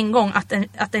om det här en gång.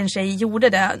 Att en tjej gjorde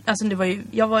det. Alltså det var ju,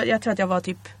 jag tror att jag var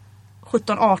typ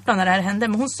 17-18 när det här hände.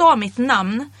 Men hon sa mitt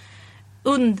namn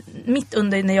mitt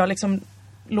under när jag liksom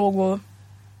låg och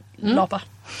lapa.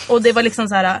 Och det var liksom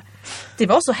så här, det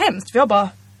var så hemskt för jag bara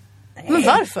nej. Men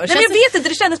varför? Nej, men jag vet inte,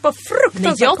 det kändes bara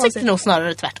fruktansvärt jag tyckte nog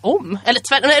snarare tvärtom.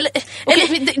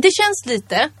 Eller det känns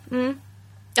lite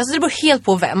alltså det beror helt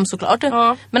på vem såklart.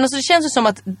 Ja. Men alltså det känns ju som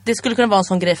att det skulle kunna vara en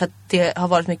sån grej för att det har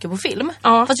varit mycket på film.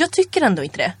 Ja. Fast jag tycker ändå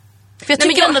inte det. För jag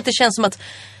tycker ändå att det känns som att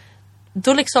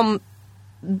då liksom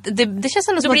det känns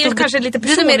ändå som blir att kanske lite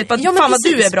personligt på att fan vad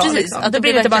du är bra liksom. Att det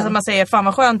blir lite bara att man säger fan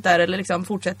vad skönt där eller liksom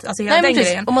fortsätt alltså hela den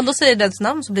grejen. Om man då säger dens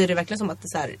namn så blir det verkligen som att det är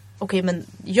så här okej, men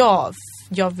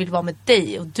jag vill vara med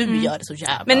dig och du gör det så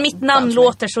jävla. Men mitt namn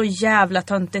låter så jävla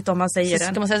töntigt om man säger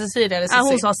den. Ska man säga Cecilia eller Cissi? Ja,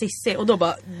 hon sa Cissi och då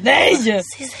bara nej!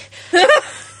 Cissi.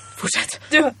 Fortsätt.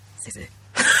 Du Cissi.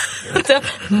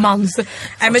 Mans.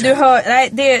 Nej men du hör, nej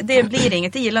det blir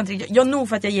inget, det gillar inte riktigt. Jag nog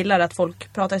för att jag gillar att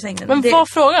folk pratar i sängen. Men vad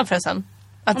frågan förresten?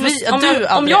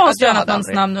 Om jag har stönat någons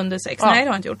namn under sex. Nej, det har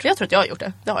jag inte gjort. Jag tror att jag har gjort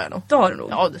det. Det har jag nog. Det har du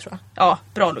nog. Ja, det tror jag. Ja,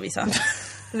 bra Lovisa.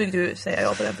 Då vill du säga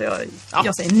ja på den, för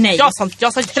jag säger nej. Jag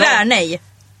sa ja. Nej.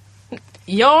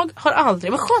 Jag har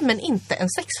aldrig... Vad skönt, men inte en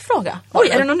sexfråga. Oj,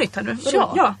 är det något nytt här nu?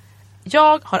 Ja.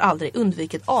 Jag har aldrig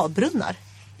undvikit avbrunnar.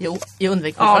 Jo, jag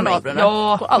undviker fortfarande avbrunnar.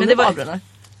 Ja, men det var avbrunnar.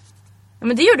 Ja,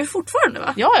 men det gör du fortfarande,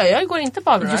 va? Ja, jag går inte på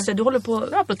avbrunnar. Just det, du håller på...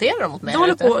 Jag applåderar dem mot mig. Du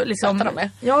håller på liksom...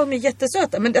 Ja, de är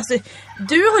jättesöta. Men alltså,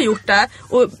 du har gjort det.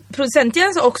 Och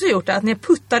producenten har också gjort det. Att ni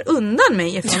puttar undan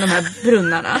mig ifrån de här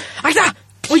brunnarna. Akta!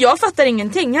 Och jag fattar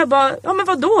ingenting. Jag bara, ja men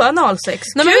vadå? Analsex?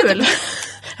 Kul!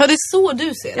 Ja, det är så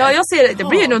du ser det. Ja, jag ser det. Det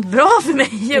blir något bra för mig.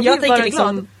 Jag tänker bara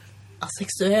liksom glad.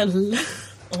 Asexuell.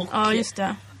 Och... Ja, just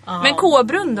det. Men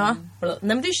K-brunn då? Nej,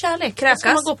 men det är kärlek. Kräkas?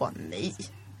 Vad ska man gå på? Nej.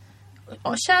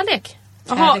 Ja, kärlek.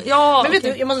 Jaha, ja. Men vet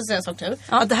du, jag måste säga en sak nu.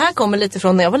 Ja. Att det här kommer lite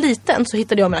från när jag var liten. Så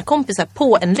hittade jag och mina kompisar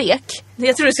på en lek.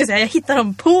 Jag tror du skulle säga, jag hittade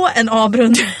dem på en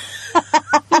A-brunn.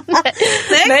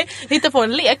 Nej, jag hittade på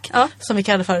en lek som vi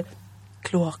kallade för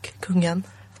Kloakkungen.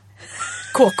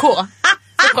 KK.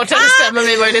 Kortare stämmer,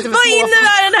 vi var ju lite för Vad små.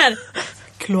 innebär den här?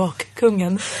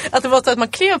 Kloakkungen. Att det var så att man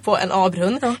klev på en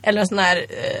A-brunn eller en sån här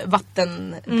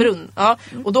vattenbrunn. Ja.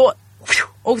 Och då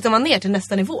åkte man ner till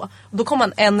nästa nivå. Och då kom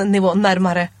man en nivå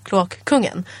närmare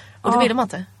kloakkungen. Och det ville man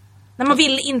inte. Nej, man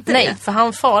ville inte. Nej, det. för han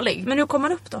var farlig. Men hur kom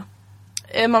man upp då?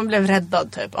 Man blev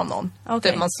räddad typ av någon.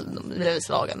 Okay. Typ, man blev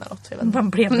slagen eller något. Man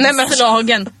blev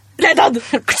slagen. Räddad!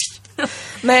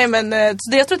 Nej, men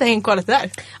så jag tror att det hänger kvar lite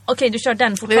där. Okej, du kör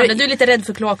den fortfarande. Du är lite rädd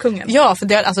för kloakkungen. Ja, för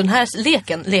det, alltså den här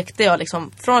leken lekte jag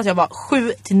liksom från att jag var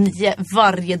 7 till 9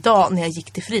 varje dag när jag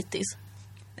gick till fritids.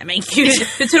 Nej men gud,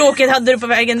 hur tråkigt hade du på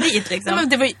vägen dit liksom?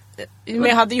 Nej, men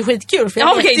jag hade ju skitkul för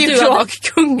jag lekte ju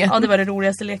kloakkungen. Ja, det var det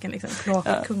roligaste leken liksom.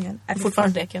 Kloakkungen. Ja.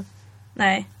 Fortfarande leken.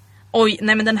 Nej. Oj,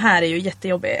 nej men den här är ju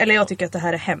jättejobbig. Eller jag tycker att det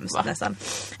här är hemskt nästan.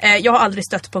 Jag har aldrig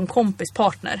stött på en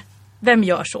kompispartner. Vem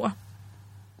gör så?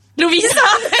 Lovisa!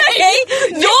 Nej!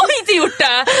 Jag har inte gjort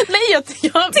det! Nej,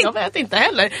 jag vet inte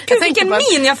heller. Gud, vilken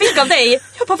min jag fick av dig!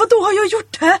 Jag bara, vadå har jag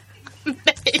gjort det?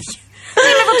 Nej.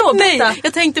 Nej, men vadå? Nej,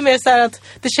 jag tänkte mer så här att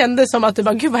det kändes som att du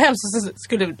bara, gud vad hemskt, så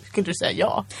skulle du säga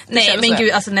ja. Nej, men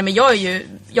gud, alltså nej, men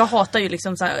jag hatar ju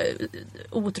liksom så här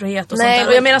otrohet och nej, sånt där.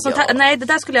 Och jag menar sånt här, nej, det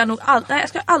där skulle jag nog jag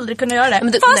skulle aldrig kunna göra det.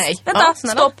 Men fast, vänta,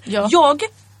 stopp. Ja. Jag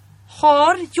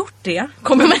har gjort det.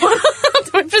 Kommer med.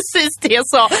 Det var precis det jag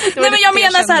sa. Nej, men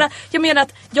jag menar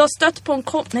att jag har stött på en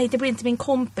nej, det blir inte min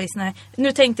kompis, nej.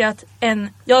 Nu tänkte jag att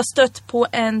jag har stött på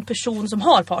en person som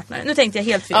har partner. Nu tänkte jag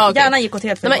helt fel. Okay. Gärna gick åt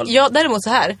helt fel. Nej, men jag däremot så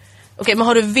här. Okej, men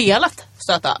har du velat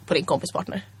stöta på din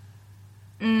kompispartner?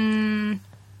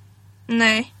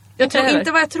 Nej. Jag tror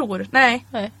inte vad jag tror. Nej.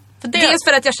 För dels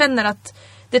för att jag känner att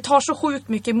det tar så sjukt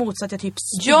mycket emot så att jag typ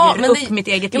styr upp mitt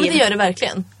eget liv. Ja, men det gör det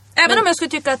verkligen. Även om jag skulle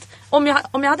tycka att om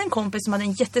jag hade en kompis som hade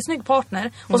en jättesnygg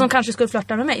partner och som kanske skulle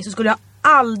flirta med mig, så skulle jag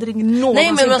aldrig någonsin.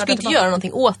 Nej, men man skulle inte göra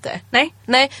någonting åt det. Nej,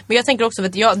 men jag tänker också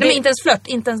att jag... Nej, men inte ens flört,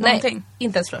 inte ens någonting.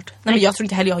 Inte ens flört. Nej, men jag tror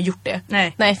inte heller jag har gjort det.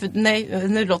 Nej,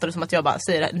 nu låter det som att jag bara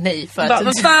säger nej för att...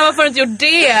 Vad fan, varför har du inte gjort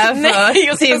det?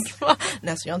 För?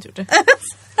 Nej, så jag har inte gjort det.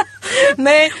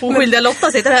 Nej, oskyldiga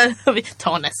Lotta sitter här. Vi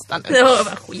tar nästan nu. Ja,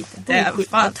 skit inte.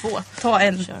 Fan, ta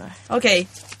en. Okej,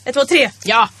 1, 2, 3.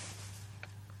 Ja.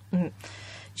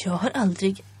 Jag har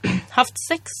aldrig haft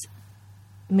sex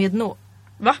med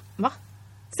Va?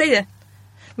 Säg det.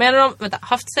 Men de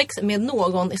haft sex med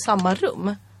någon i samma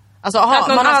rum. Alltså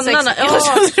man har haft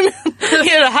sex. I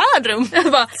det här rum.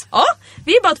 Jag bara, ja,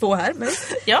 vi är bara 2 här. Men...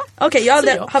 Ja. Okej, jag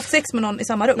hade haft sex med någon i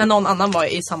samma rum. När någon annan var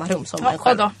i samma rum som en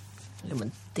själv. Då. Ja,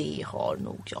 men det har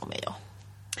nog jag med, ja.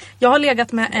 Jag har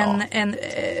legat med en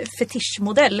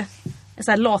fetischmodell. En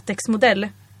sån här latexmodell.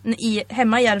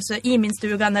 Hemma i Järvsö, i min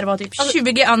stuga, när det var typ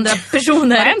 20 andra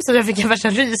personer. Vad hemskt att jag fick en värsta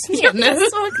rysning nu.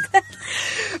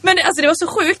 Men alltså det var så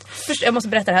sjukt. Först, jag måste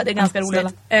berätta det här, det är ganska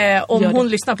roligt. Om hon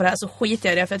lyssnar på det här så skiter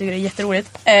jag i det, för jag tycker det är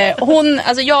jätteroligt.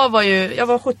 Alltså jag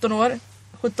var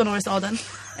 17 år i staden.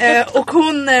 Och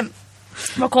hon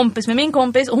var kompis med min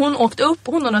kompis, och hon åkte upp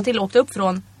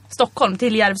från Stockholm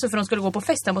till Järvsö för de skulle gå på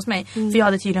fest hemma hos mig. För jag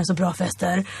hade tydligen så bra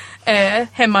fester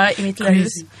hemma i mitt lilla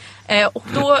hus. Och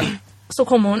då så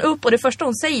kommer hon upp, och det första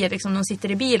hon säger liksom, när hon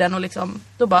sitter i bilen och liksom,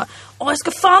 då bara, jag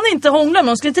ska fan inte hångla med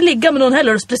någon, ska inte ligga med någon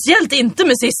heller, och speciellt inte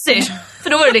med Sissi. För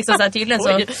då var det liksom så här, tydligen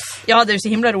så, jag hade det så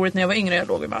himla roligt när jag var yngre, jag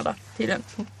låg med alla tydligen.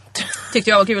 Tyckte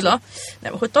jag var kul då. När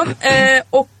jag var 17.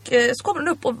 Så kommer hon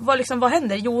upp och vad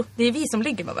händer? Jo, det är vi som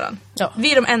ligger med varandra. Ja.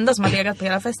 Vi är de enda som har legat på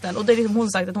hela festen. Och det är liksom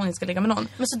hon sagt att hon inte ska ligga med någon.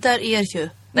 Men så där är det ju.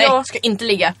 Nej, ska inte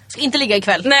ligga. Ska inte ligga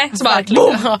ikväll. Nej, så bara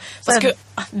boom!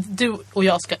 Du och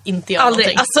jag ska inte göra aldrig.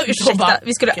 någonting. Alltså ursäkta.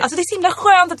 Alltså det är så himla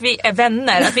skönt att vi är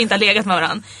vänner. Att vi inte har legat med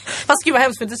varandra. Fast gud vad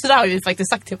hemskt, för det sådär har vi faktiskt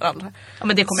sagt till varandra. Ja,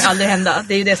 men det kommer aldrig hända.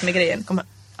 Det är ju det som är grejen. Kommer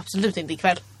absolut inte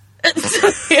ikväll.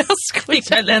 Jag skojar.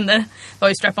 Ikväll händer. Det var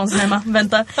ju strap-ons hemma.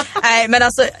 Vänta. Nej, men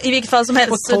alltså i vilket fall som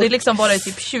helst. Så det liksom var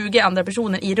typ 20 andra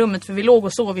personer i rummet. För vi låg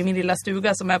och sov i min lilla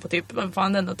stuga som är på typ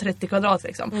 30 kvadrat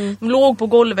liksom. De låg på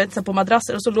golvet så på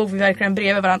madrasser. Och så låg vi verkligen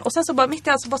bredvid varandra. Och sen så bara mitt i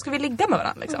allt så bara ska vi ligga med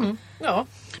varandra liksom. Ja.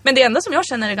 Men det enda som jag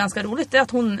känner är ganska roligt är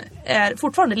att hon är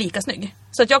fortfarande lika snygg.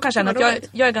 Så att jag kan känna att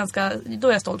jag är ganska, då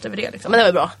är jag stolt över det liksom. Men det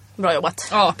var bra. Bra jobbat.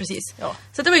 Ja, precis. Ja.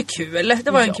 Så det var ju kul.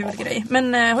 Det var en kul grej.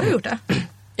 Men har du gjort det?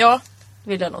 Ja, det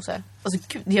vill jag nog säga. Alltså,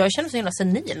 gud, jag känner så himla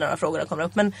senil när de frågorna kommer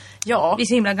upp. Men ja. Vi är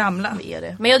så himla gamla. Vi är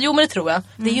det. Men men det tror jag.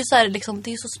 Det är ju så här, liksom,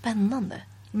 det är så spännande.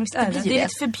 Men visst är det. Det är lite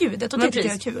förbjudet och det tycker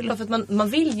jag är kul. Ja, för att man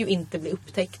vill ju inte bli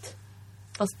upptäckt.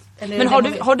 Fast, men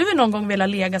har du någon gång velat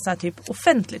lägga så här typ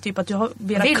offentligt? Typ att du har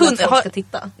velat att folk ska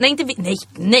titta?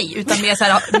 Nej, utan mer så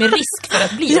här, med risk för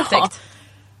att bli upptäckt.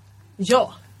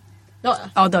 Ja.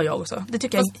 Ja, det har jag också. Det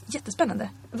tycker jag är jättespännande.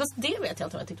 Fast det vet jag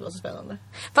inte vad jag tyckte var så spännande.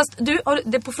 Fast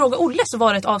det på Fråga Olle så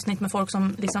var det ett avsnitt med folk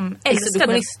som liksom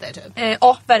älskade. Typ.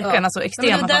 Ja, verkligen. Alltså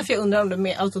extrema. Men det är därför jag undrar om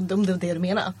det är det du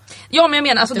menar. Ja, men jag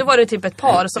menar, alltså det var det typ ett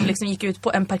par som liksom gick ut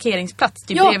på en parkeringsplats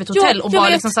typ bredvid ett hotell och bara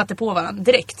liksom satte på varandra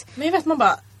direkt. Men jag vet man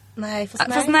bara,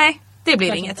 fast nej, det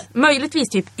blir inget. Inte. Möjligtvis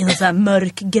typ i någon sån här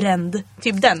mörk gränd,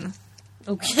 typ den.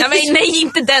 Okay. Ja, men, nej,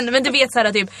 inte den, men du vet så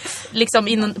här typ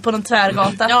liksom på någon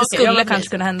tvärgata. Det skulle kanske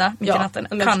kunna hända mitt i natten.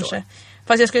 Kanske.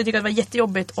 Fast jag skulle tycka att det var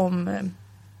jättejobbigt om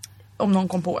någon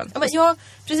kom på en. Ja,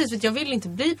 precis, för jag vill inte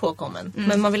bli påkommen.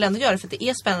 Men man vill ändå göra det för att det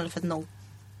är spännande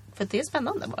för att det är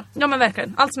spännande bara. Ja, men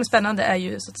verkligen. Allt som är spännande är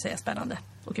ju så att säga spännande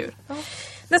och kul.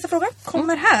 Nästa fråga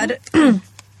kommer här.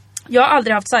 Jag har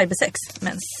aldrig haft cybersex,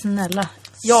 men snälla.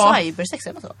 Ja. Cybersex,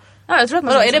 är det så? Ja, jag tror att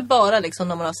man är det bara liksom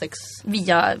när man har sex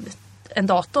via en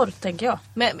dator, tänker jag.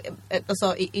 Men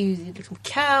alltså i liksom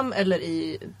cam eller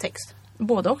i text?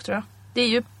 Både och, tror jag. Det är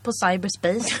ju på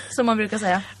cyberspace, som man brukar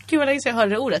säga. Gud vad länge sedan jag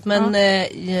hörde det ordet. Men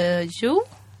jo.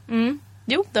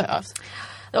 Jo, det har jag haft.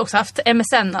 Jag har också haft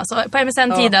MSN, alltså på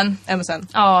MSN-tiden. Ja, MSN.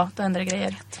 Ja, då händer det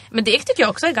grejer. Men det tycker jag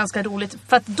också är ganska roligt.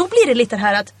 För att då blir det lite det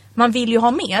här att man vill ju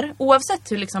ha mer,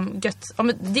 oavsett hur liksom gött. Ja,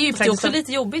 men det är ju det är också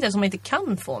lite jobbigt eftersom man inte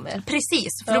kan få mer.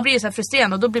 Precis, för då blir det så här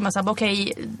frustrerande. Och då blir man så här,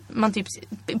 okej, man typ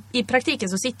i praktiken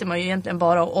så sitter man ju egentligen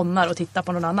bara och onnar och tittar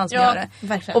på någon annan som gör det.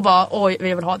 Verkligen. Och bara, oj,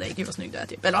 jag vill ha dig, gud vad snygg du är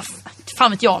typ. Eller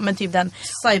fan vet jag, men typ den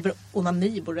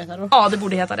cyberonani borde det heta då. Ja, det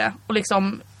borde heta det. Och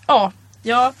liksom, ja.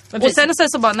 Ja, men och sen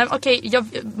så bara, nej,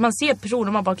 man ser personer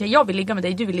och man bara, jag vill ligga med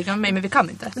dig, du vill ligga med mig, men vi kan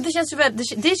inte. Men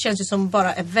det känns ju som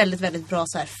bara en väldigt, väldigt bra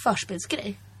så här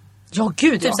förspelsgrej. Ja,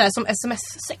 gud, typ så här som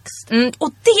sms-sex.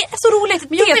 Och det är så roligt.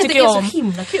 Men jag tycker jag om. Det är så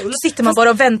himla kul. Så sitter man bara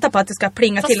och väntar på att det ska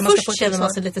plinga till. Fast först känner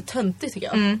man sig lite töntig, tycker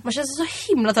jag. Man känner sig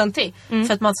så himla töntig.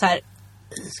 För att man så här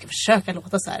ska försöka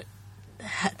låta så här.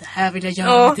 Det här vill jag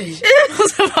göra med dig.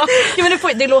 Ja,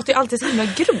 men det låter ju alltid så himla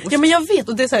grovt. Ja, men jag vet.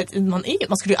 Och det är så här,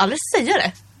 man skulle ju aldrig säga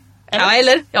det. Eller? Ja,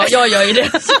 eller? Ja, jag gör ju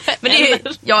det. Men det är ju,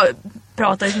 jag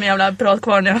pratar ju som en jävla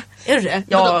pratkvarn. Ja. Är du det?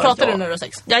 Ja, pratar du när du har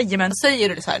sex? Jajamän. Säger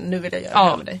du det så här, nu vill jag göra det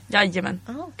här med dig? Jajamän.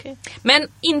 Okay. Men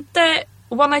inte...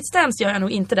 One night stands gör jag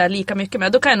nog inte där lika mycket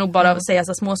med. Då kan jag nog bara säga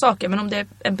så små saker. Men om det är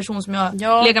en person som jag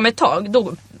lägger med ett tag,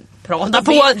 då pratar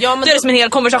på. Ja, men det är som en hel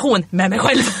konversation med mig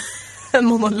själv. En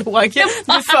monolog.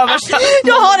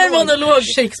 Jag har en monolog.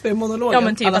 Shakespeare-monolog. Ja,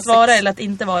 men typ att vara eller att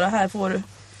inte vara. Här får du.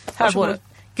 Här får du.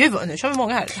 Gud, nu kör vi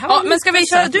många här. Ja, men ska vi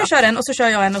köra? Du kör en och så kör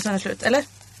jag en och sen är det slut, eller?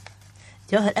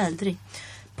 Jag har aldrig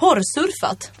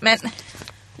porrsurfat. Men,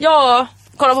 ja.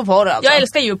 Kolla på porr alltså. Jag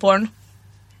älskar YouPorn.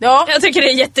 Ja. Jag tycker det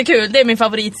är jättekul. Det är min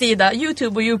favoritsida.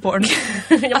 YouTube och YouPorn.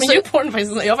 Ja, alltså, men YouPorn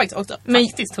faktiskt, jag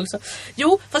faktiskt också.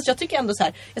 Jo, fast jag tycker ändå så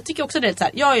här. Jag tycker också det är så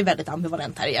här. Jag är väldigt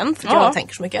ambivalent här igen. För jag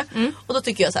tänker så mycket. Och då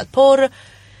tycker jag så här att porr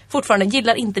fortfarande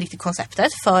gillar inte riktigt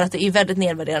konceptet. För att det är väldigt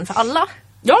nedvärderande för alla.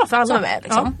 Ja, för alla. Som är med,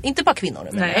 liksom. Inte bara kvinnor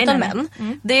utan män.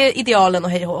 Det är idealen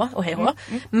och hej hå.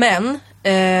 Men det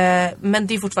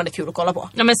är fortfarande kul att kolla på.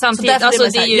 Ja, men samtidigt, alltså,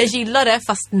 det är ju... jag gillar det,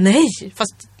 fast nej.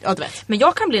 Ja, du vet. Men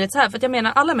jag kan bli lite så här, för att jag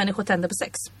menar, alla människor tänder på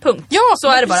sex. Punkt. Ja, så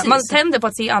är det bara. Man tänder på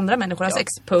att se andra människor ha sex.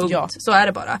 Punkt. Ja. Så är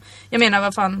det bara. Jag menar,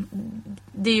 vad fan,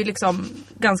 det är ju liksom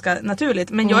ganska naturligt.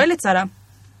 Men jag är lite så här.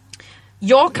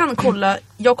 Jag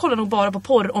kollar nog bara på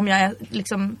porr om jag är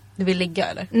liksom Du vill ligga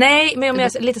eller? Nej, men om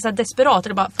jag är lite så här desperat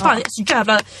eller bara fan, jag är så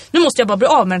jävla, nu måste jag bara bli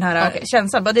av med den här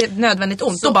känslan, bara det är nödvändigt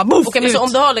ont. Så, då bara boff, okay, men så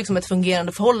om du har liksom ett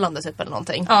fungerande förhållande typ, eller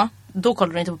någonting, då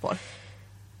kollar du inte på porr.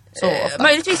 Så ofta.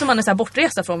 Möjligtvis om man är så här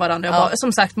bortresa från varandra och bara,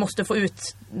 som sagt måste få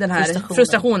ut den här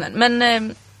frustrationen.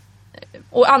 Men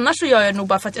och annars så gör jag nog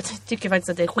bara för att jag tycker faktiskt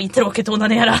att det är skittråkigt att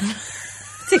onanera.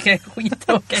 Tycker det är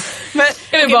skittråkigt. Men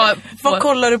jag vill bara, vad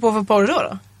kollar du på för porr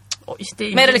då? Oj,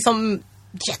 men är det liksom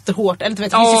jättehårt eller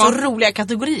vet, det finns ju så roliga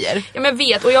kategorier. Ja men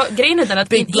jag vet, och grejen är den att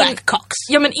Big black cocks.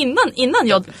 Ja men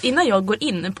innan jag går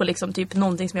in på liksom typ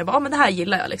någonting som jag bara, men det här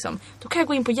gillar jag liksom. Då kan jag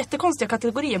gå in på jättekonstiga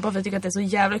kategorier bara för att jag tycker att det är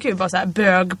så jävla kul, bara så här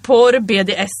bögporr,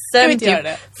 BDSM. Jag vill inte göra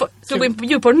det. Ska jag gå in på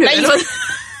djurporr nu?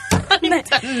 Nej.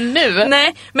 Nu.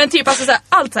 Nej, men typ alltså så här,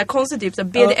 allt så här konstigt typ så här,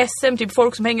 BDSM, typ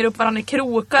folk som hänger upp varandra i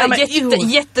krokar,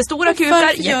 jättestora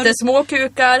kukar, jättesmå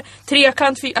kukar,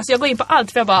 trekant, alltså jag går in på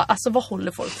allt för jag bara, alltså vad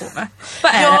håller folk på med?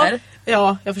 Vad är det här?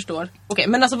 Ja, jag förstår. Okej,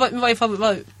 men alltså vad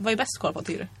är bäst att kolla på,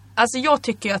 tycker du? Alltså jag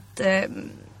tycker att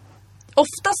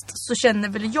oftast så känner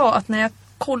väl jag att när jag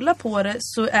kollar på det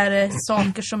så är det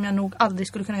saker som jag nog aldrig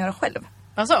skulle kunna göra själv.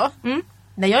 Alltså?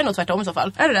 Nej, jag är nog tvärtom i så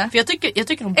fall. Är det? För jag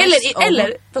tycker nog bäst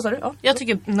eller vad sa du? Ja. Jag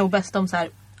tycker nog bäst om så här,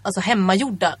 alltså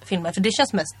hemmagjorda filmer, för det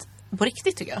känns mest på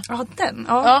riktigt tycker jag. Ja, den.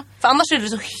 Ja, för annars är det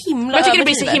så himla. Men jag tycker det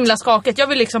blir så himla skakigt. Jag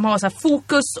vill liksom ha så här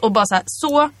fokus och bara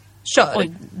så kör.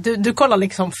 Oj, du kollar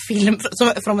liksom film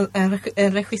från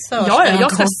en regissör. Ja,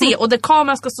 jag ska se. Och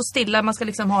kameran ska stå stilla. Man ska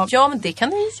liksom ha... Ja, men det kan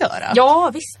du ju göra.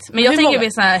 Ja, visst. Men jag tänker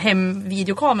vid så här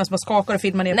hemvideokamera som bara skakar och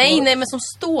filmar ner på... Nej, men som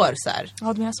står så här.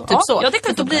 Ja, du menar så. Typ så. Ja, det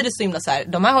kan då blir det så himla så här.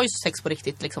 De här har ju sex på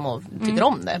riktigt liksom och tycker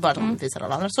om det. Bara de visar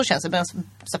alla andra. Så känns det. Men så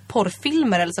här,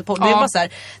 porrfilmer eller så här, det är bara så här.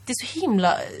 Det är så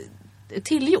himla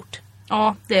tillgjort.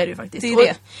 Ja, det är det ju faktiskt. Det är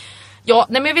det. Ja,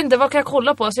 nej men jag vet inte, vad kan jag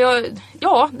kolla på? Så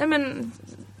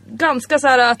ganska så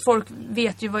här att folk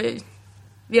vet ju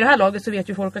vid det här laget så vet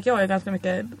ju folk att jag är ganska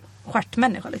mycket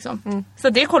stjärtmänniska liksom. Så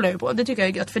det kollar jag ju på, det tycker jag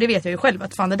är gött, för det vet jag ju själv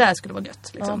att fan det där skulle vara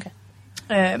gött liksom.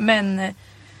 Men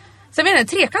sen vet jag,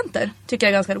 trekanter tycker jag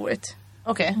är ganska roligt.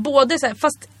 Både så här,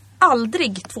 fast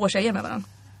aldrig två tjejer med varandra.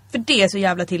 För det är så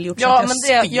jävla tillgjort. Ja,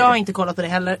 men jag har inte kollat på det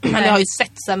heller. Eller jag har ju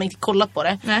sett så här, men inte kollat på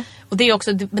det. Nej. Och det är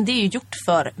också, men det är ju gjort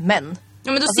för män.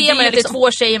 Ja, men då alltså, ser man att liksom... det är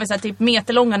två tjejer med så här, typ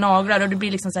meterlånga naglar och det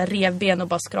blir liksom så här revben och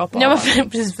bara skrapa av. Ja, men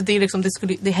precis, för det är liksom,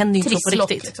 det händer ju inte så på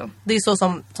riktigt. Liksom. Det är så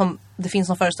som det finns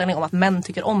någon föreställning om att män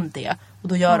tycker om det och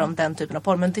då gör de den typen av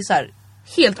porr, men det är så här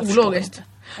helt ologiskt.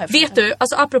 Vet du,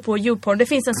 alltså apropå YouPorn, det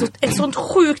finns ett sånt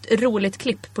sjukt roligt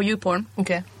klipp på YouPorn.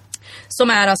 Som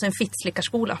är alltså en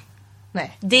fittslickarskola.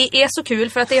 Nej. Det är så kul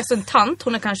för att det är så en tant,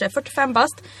 hon är kanske 45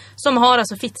 bast, som har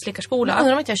alltså fittslickarskola. Jag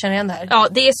undrar om inte jag känner igen det här. Ja,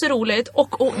 det är så roligt.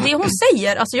 Och det hon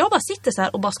säger, alltså jag bara sitter så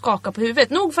här och bara skakar på huvudet.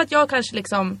 Nog för att jag kanske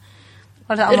liksom...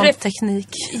 Har det annan teknik?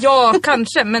 Ja,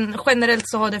 kanske. Men generellt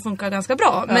så har det funkat ganska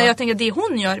bra. Men jag tänker att det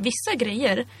hon gör, vissa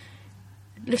grejer,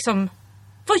 liksom,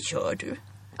 vad gör du?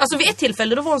 Alltså vid ett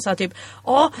tillfälle då var hon så här typ,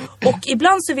 ja, och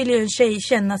ibland så vill ju en tjej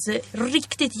känna sig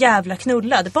riktigt jävla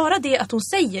knullad. Bara det att hon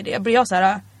säger det blir jag så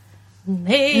här...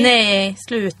 Nej,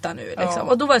 sluta nu liksom.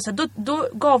 Och då var det så här, då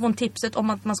gav hon tipset om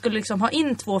att man skulle liksom ha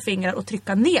in 2 fingrar och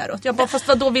trycka neråt. Jag bara, fast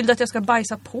vad då vill du att jag ska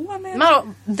bajsa på med?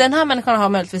 Men den här människan har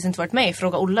möjligtvis inte varit med i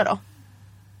Fråga Olle då?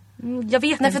 Jag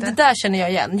vet inte. Nej, för det där känner jag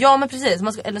igen. Ja, men precis.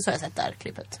 Eller så har jag sett det här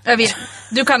klippet. Jag vet.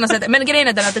 Du kan ha sett det. Men grejen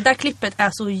är den att det där klippet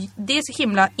är så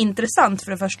himla intressant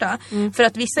för det första. För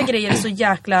att vissa grejer är så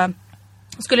jäkla...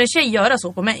 Skulle en tjej göra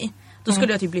så på mig, då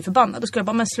skulle jag typ bli förbannad. Då skulle jag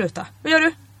bara, men sluta. Vad gör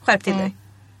du? Skärp till dig.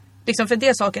 Liksom, för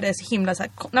det saker är så himla så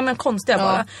här, konstiga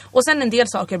bara. Och sen en del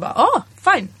saker bara,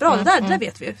 fine, bra, det där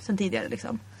vet vi ju sen tidigare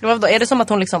liksom. Är det som att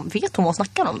hon liksom vet hon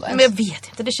snackar om det? Men jag vet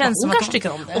inte, det känns som att hon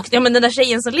tycker om det. Och men den där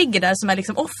tjejen som ligger där som är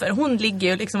liksom offer, hon ligger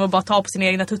ju liksom och bara tar på sina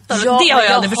egna tuttar. Det har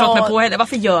jag aldrig förstått mig på heller.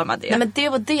 Varför gör man det? Nej, men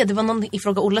det var någon i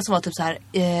Fråga Olle som var typ så här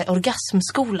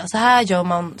orgasmskola. Så här gör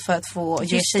man för att få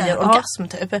ge tjejer orgasm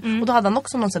typ. Och då hade han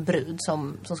också någon så här brud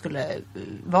som skulle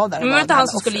vara där. Men inte han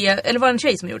som skulle ge, eller var det en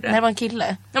tjej som gjorde det? Nej, det var en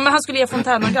kille. Ja, men han skulle ge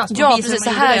fontänorgasm. Ja, precis, så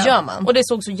här gör man. Och det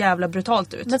såg så jävla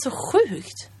brutalt ut. Men så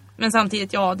sjukt. Men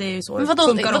samtidigt, ja, det är ju så. Men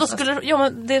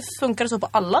men det funkar så på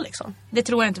alla liksom. Det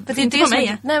tror jag inte. För det är inte på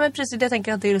mig. Nej, men precis, jag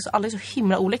tänker att det är så, alla är så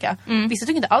himla olika. Vissa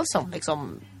tycker inte alls om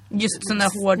liksom just sån där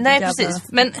hård. Nej, precis.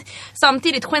 Men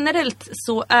samtidigt generellt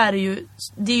så är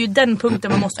det är ju den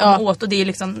punkten man måste komma åt, och det är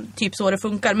liksom typ så det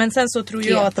funkar. Men sen så tror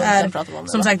jag att det är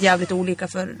som sagt jävligt olika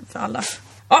för alla.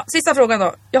 Ja, sista frågan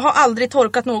då. Jag har aldrig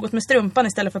torkat något med strumpan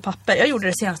istället för papper. Jag gjorde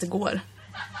det senast igår.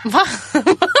 Va?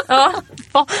 Ja.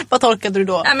 Vad torkade du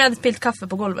då? Nej, men jag hade spillt kaffe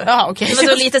på golvet. Ja, okej. Det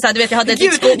var så lite så här, du vet, jag hade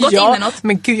gått in i något.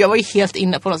 Men gud, jag var ju helt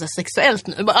inne på något så sexuellt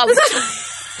nu. Bara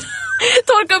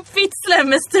Torka upp fittslem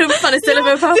med strumpan istället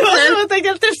för papper. Det var som jag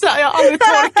tänkte, typ så här, jag har aldrig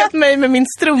torkat mig med min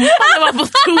strumpa när jag var på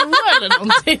toa eller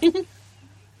någonting.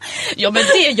 Ja, men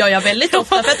det gör jag väldigt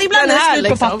ofta. För att ibland när det är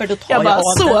slut på papper, då tar jag bara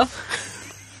av så. det.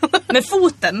 Med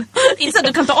foten. Inte så att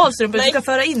du kan ta av strumpan, du kan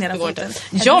föra in hela foten.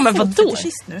 Ja, men vadå?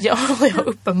 Nu? Ja,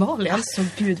 uppenbarligen. Alltså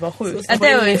gud vad sjukt. Så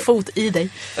det var ju fot i dig.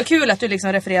 Vad kul att du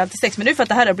liksom refererar till sex, men det är för att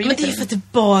det här har blivit... Men det är för att det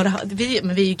bara... vi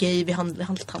är ju gay, vi handlar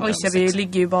Oj, vi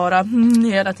ligger ju bara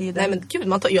hela tiden. Nej men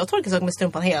gud, jag torkar saker med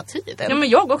strumpan hela tiden. Ja, men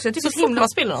jag också. Jag tycker så fort man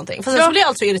spiller någonting. Fast jag blir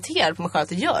alltså irriterad på mig själv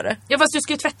att göra det. Ja, fast du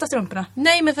ska ju tvätta strumporna.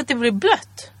 Nej, men för att det blir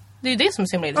blött. Det är ju det som är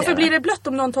så himla irriterande. Varför blir det blött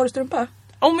om någon torr strumpa?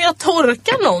 Om jag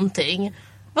torkar någonting...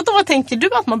 Vad tänker du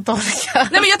att man torkar?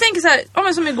 Nej, men jag tänker så här,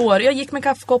 men som igår, jag gick med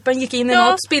kaffekoppen, gick in i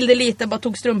något, spillde lite, bara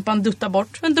tog strumpan, dutta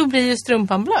bort. Men då blir ju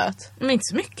strumpan blöt. Men inte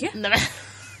så mycket. Nej, men...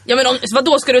 Ja, men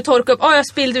vadå ska du torka upp? Jag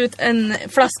spillde ut en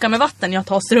flaska med vatten, jag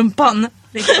tar strumpan.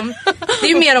 Liksom. Det är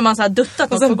ju mer om man så här duttat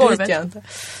något på golvet. Jag inte.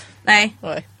 Nej.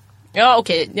 Oj. Ja,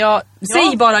 okej. Ja.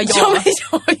 Säg bara ja.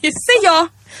 Säg ja.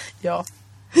 Ja.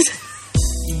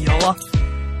 Ja.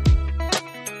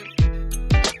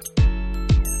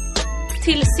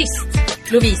 Till sist,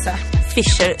 Lovisa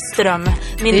Fischerström,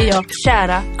 min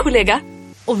kära kollega.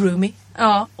 Och roomie.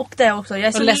 Ja, och det också. Jag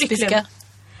är så lesbiska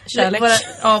kärlek.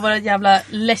 Våra jävla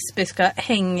lesbiska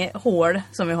hänghål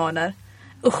som vi har där.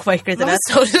 Usch vad äckligt det där.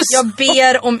 Jag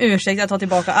ber om ursäkt, jag tar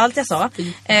tillbaka allt jag sa.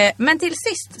 Men till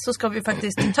sist så ska vi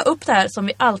faktiskt ta upp det här som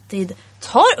vi alltid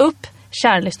tar upp,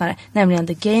 kära lyssnare, nämligen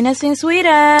the gayness in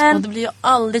Sweden. Och det blir ju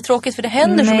aldrig tråkigt för det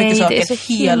händer så mycket saker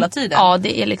så hela tiden. Ja,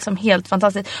 det är liksom helt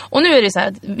fantastiskt. Och nu är det så här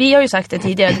att vi har ju sagt det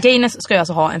tidigare att gayness ska ju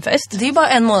alltså ha en fest. Det är bara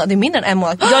en månad, det är mindre än en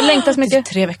månad. Jag längtar så mycket.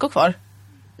 3 veckor kvar.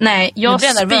 Nej, jag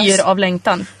spyr av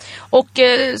längtan. Och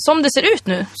som det ser ut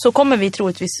nu så kommer vi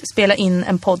troligtvis spela in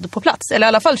en podd på plats. Eller i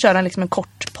alla fall köra liksom en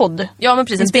kort podd. Ja, men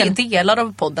precis. Delar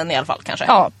av podden i alla fall kanske.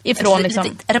 Ja, ifrån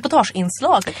liksom...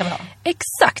 reportageinslag kan vi ha.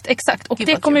 Exakt. Och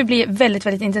det kommer ju bli väldigt,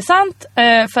 väldigt intressant.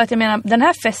 För att jag menar, den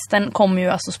här festen kommer ju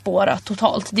alltså spåra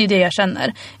totalt. Det är det jag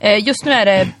känner. Just nu är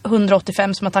det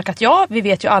 185 som har tackat ja. Vi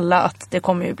vet ju alla att det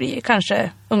kommer ju bli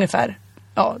kanske ungefär...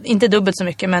 Ja, inte dubbelt så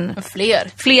mycket, men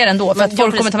fler ändå. För att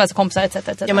folk kommer ta med sig kompisar, etc.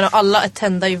 Jag menar, alla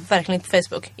attendar ju verkligen inte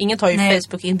Facebook. Ingen tar ju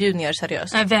Facebook-inbjudningar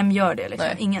seriöst. Nej, vem gör det liksom?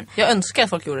 Nej. Ingen. Jag önskar att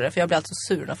folk gjorde det, för jag blir alltid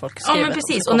sur när folk skriver. Ja, men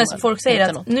precis. Och när folk säger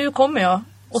att nu kommer jag,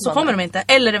 och så kommer de inte.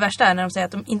 Eller det värsta är när de säger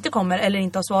att de inte kommer eller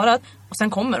inte har svarat, och sen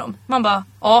kommer de. Man bara,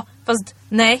 fast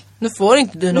nej. Nu får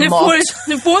inte du någon mat.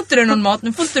 Nu får inte du någon mat.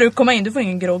 Nu får inte du komma in, du får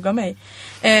ingen grogg av mig.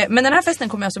 Men den här festen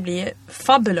kommer alltså bli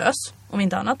fabulös, om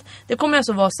inte annat. Det kommer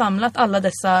alltså vara samlat alla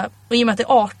dessa, och i och med att det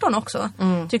är 18 också,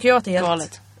 tycker jag att det är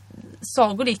helt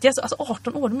sagolikt. Alltså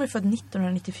 18 år, de är född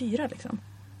 1994 liksom.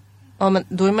 Ja, men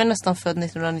då är man nästan född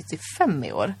 1995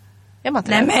 i år. Är man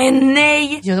inte nej, men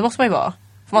nej! Jo, det måste man ju vara.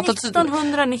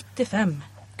 1995.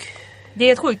 Det är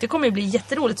helt sjukt, det kommer ju bli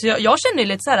jätteroligt. Så jag känner ju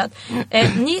lite så här att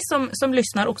ni som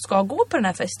lyssnar och ska gå på den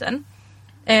här festen,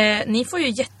 ni får ju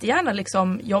jättegärna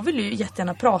liksom, jag vill ju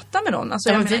jättegärna prata med någon.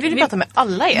 Alltså, vi vill prata med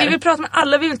alla er. Vi vill prata med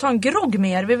alla, vi vill ta en grogg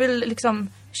med er. Vi vill liksom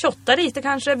shotta lite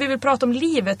kanske. Vi vill prata om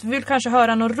livet. Vi vill kanske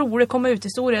höra någon rolig komma ut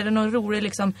historia eller någon rolig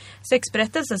liksom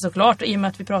sexberättelse såklart, i och med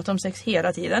att vi pratar om sex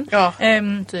hela tiden. Ja,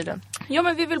 tydligen. Ja,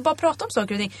 men vi vill bara prata om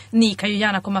saker och ting. Ni kan ju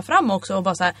gärna komma fram också och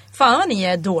bara så här, fan vad ni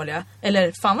är dåliga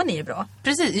eller fan vad ni är bra.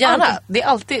 Precis, gärna. Alltid. Det är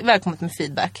alltid välkommet med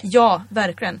feedback. Ja,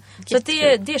 verkligen. Så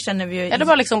det känner vi ju. Eller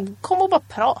bara liksom, kom och bara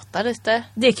prata lite.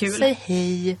 Det är kul. Säg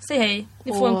hej. Säg hej.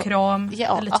 Ni får en kram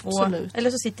eller 2. Absolut.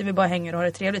 Eller så sitter vi bara och hänger och har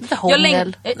det trevligt. Lite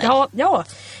hångel.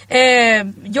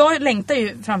 Jag längtar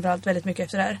ju framförallt väldigt mycket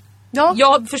efter det här. Ja.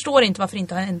 Jag förstår inte varför det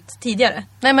inte har hänt tidigare.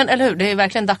 Nej, men eller hur? Det är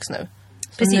verkligen dags nu.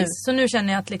 Precis, så nu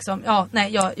känner jag att liksom,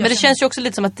 men det känns ju också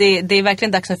lite som att det är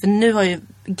verkligen dags nu, för nu har ju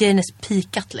gayness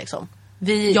pikat liksom.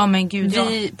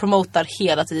 Vi promotar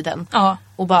hela tiden. Ja.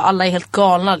 Och bara alla är helt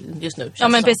galna just nu. Ja,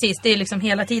 men precis, det är liksom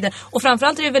hela tiden. Och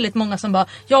framförallt är det väldigt många som bara,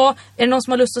 är det någon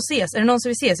som har lust att ses? Är det någon som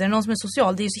vill ses? Är det någon som är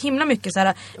social? Det är ju så himla mycket så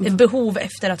här behov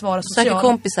efter att vara social. Söker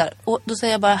kompisar. Och då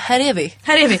säger jag bara, här är vi.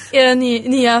 Här är vi, era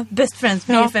nya best friends,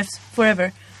 BFFs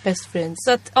forever. Best friends.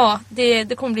 Så att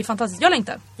det kommer bli fantastiskt. Jag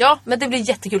längtar. Ja, men det blir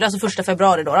jättekul. Alltså 1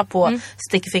 februari då på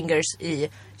Sticky Fingers i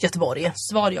Göteborg.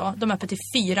 Svar ja. De är öppet till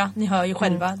 4. Ni hör ju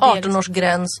själva.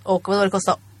 18-årsgräns och vad det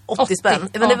kostar? 80 spänn.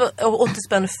 Ja. Det var 80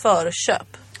 spänn för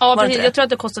köp. Ja, precis. Jag tror att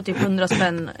det kostar typ 100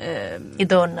 spänn i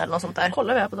dörren eller något sånt där.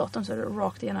 Kollar vi här på datorn så är det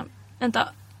rakt igenom. Vänta.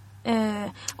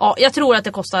 Jag tror att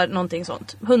det kostar någonting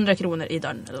sånt. 100 kronor i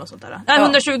dörren eller något sånt där. Nej,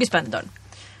 120 spänn i dörren.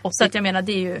 Så att jag menar,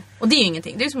 det är ju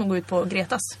ingenting. Det är ju som att gå ut på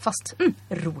Gretas, fast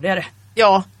roligare.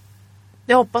 Ja.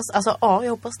 Jag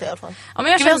hoppas det i alla fall. Ja,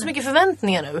 men vi har så mycket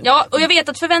förväntningar nu. Ja, och jag vet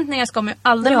att förväntningar ska man ju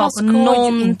aldrig ha på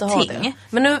någonting. Inte ha det.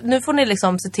 Men nu får ni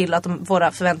liksom se till att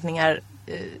våra förväntningar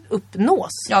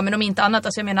uppnås. Ja, men om inte annat,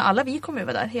 alltså jag menar alla vi kommer ju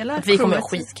vara där. Hela vi kommer ha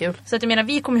skitkul. Så att jag menar,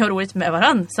 vi kommer ju ha roligt med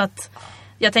varann. Så att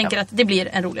jag tänker att det blir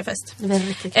en rolig fest. Det blir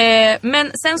riktigt kul.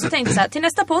 Men sen så tänkte jag så här, till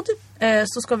nästa podd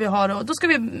så ska vi då ska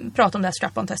vi prata om det här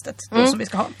strap-on-testet som vi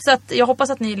ska ha. Så att jag hoppas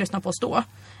att ni lyssnar på oss då.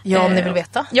 Ja, om ni vill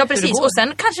veta. Ja, precis. Och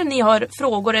sen kanske ni har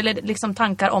frågor eller liksom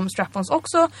tankar om strap-ons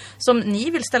också som ni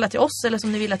vill ställa till oss eller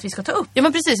som ni vill att vi ska ta upp. Ja,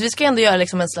 men precis. Vi ska ändå göra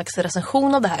liksom en slags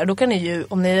recension av det här. Då kan ni ju,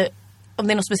 om det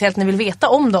är något speciellt ni vill veta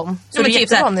om dem. Så det är typ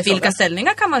såhär, vilka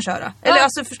ställningar kan man köra? Ja. Eller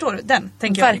alltså, förstår du? Den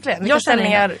tänker jag. Verkligen. Vilka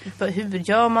ställningar, hur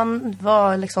gör man?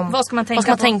 Vad ska man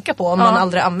tänka på om man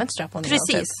aldrig använt strap-on?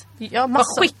 Precis. Ja,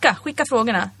 skicka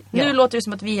frågorna. Ja. Nu låter det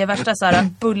som att vi är värsta såhär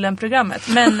Bullen-programmet.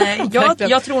 Men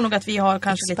jag tror nog att vi har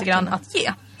kanske lite grann att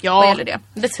ge. Ja,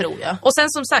 det tror jag. Och sen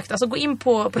som sagt, alltså gå in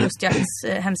på Lustjakts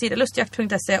hemsida,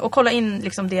 lustjakt.se och kolla in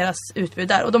liksom deras utbud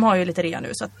där. Och de har ju lite rea nu,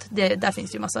 så att där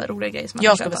finns ju massa roliga grejer som man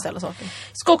kan köpa. Beställa saker.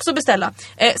 Ska också beställa.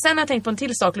 Sen har jag tänkt på en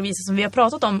till sak, Lovisa, som vi har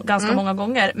pratat om ganska många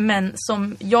gånger, men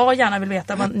som jag gärna vill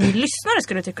veta vad ni lyssnare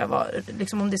skulle tycka var,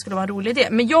 liksom om det skulle vara en rolig idé.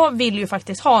 Men jag vill ju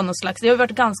faktiskt ha någon slags, det har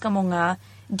varit ganska många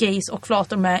gays och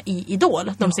flator med i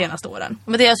Idol de senaste åren.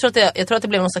 Men jag tror att det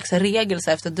blev någon slags regel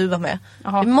så efter att du var med.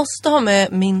 Aha. Vi måste ha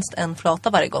med minst en flata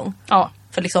varje gång. Ja.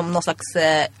 För liksom någon slags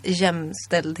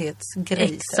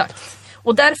jämställdhetsgrej. Exakt.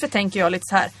 Och därför tänker jag lite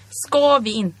så här, ska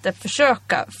vi inte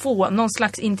försöka få någon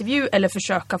slags intervju eller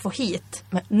försöka få hit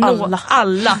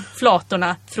alla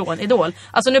flatorna från Idol?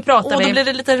 Alltså nu pratar vi... då blir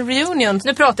det lite reunion.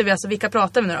 Nu pratar vi alltså, vilka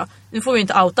pratar vi nu då? Nu får vi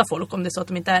inte outa folk om det är så att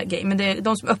de inte är gay, men det är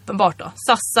de som är uppenbart då.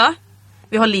 Sassa,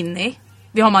 vi har Linny,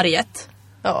 vi har Mariette.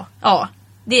 Ja,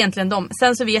 det är egentligen de.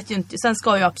 Sen så vet ju inte, sen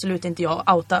ska ju absolut inte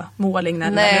jag outa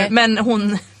målingen, men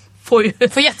hon får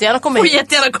jättegärna komma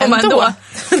ändå.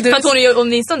 För att hon är ju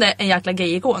åtminstone en jäkla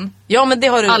gay-ikon. Ja, men det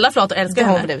har du. Alla flator älskar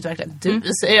henne. Det verkligen. Du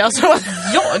säger alltså.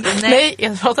 Nej,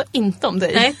 jag pratar inte om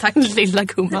dig. Nej, tack. Lilla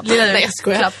gumman. Nej, jag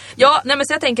skojar. Ja, nej, men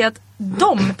så jag tänker att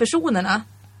de personerna,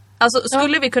 alltså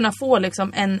skulle vi kunna få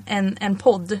liksom en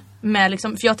podd med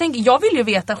liksom, för jag vill ju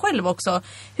veta själv också,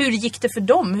 hur gick det för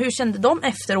dem? Hur kände de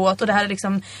efteråt? Och det här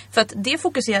liksom, för att det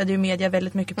fokuserade ju media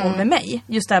väldigt mycket på med mig.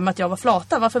 Just det här med att jag var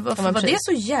flata. Varför var det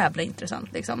så jävla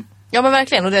intressant liksom? Ja, men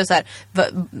verkligen. Och det är så här,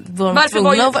 var man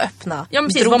tvungna att vara öppna? Ja, men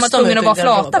precis. Var man tvungen att vara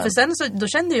flata? För sen så, då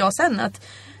kände jag sen att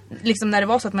liksom när det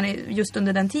var så att man just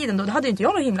under den tiden då hade inte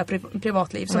jag något himla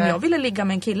privatliv som jag ville ligga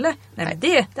med en kille. Nej, men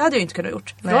det hade jag ju inte kunnat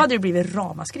gjort. Då hade det blivit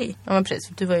ramaskri. Ja, men precis.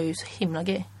 Du var ju så himla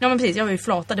gay. Ja, men precis. Jag var ju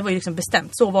flata. Det var ju liksom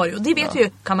bestämt. Så var det ju. Och det vet vi ju.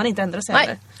 Kan man inte ändra sig.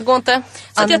 Nej, det går inte.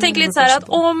 Så att jag tänker lite så här att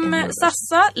om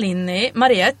Sassa, Linny,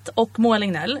 Mariette och Moa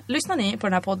Lignell, lyssnar ni på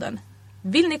den här podden?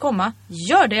 Vill ni komma?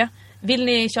 Gör det. Vill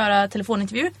ni köra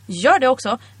telefonintervju? Gör det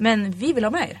också. Men vi vill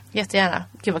ha med er. Jättegärna.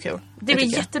 Gud vad kul. Det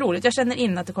blir jätteroligt. Jag känner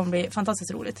in att det kommer bli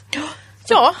fantastiskt roligt.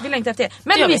 Ja. Vi längtar efter det.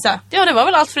 Men Lovisa. Ja, det var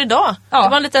väl allt för idag. Ja. Det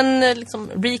var en liten liksom,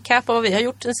 recap av vad vi har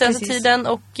gjort den senaste tiden.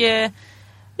 Och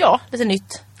lite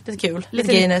nytt. Lite kul.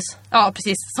 Lite gayness. Ja,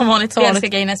 precis. Som vanligt. Vi älskar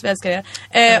gayness. Vi älskar det.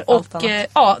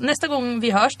 Nästa gång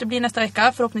vi hörs, det blir nästa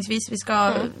vecka. Förhoppningsvis. Vi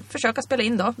ska försöka spela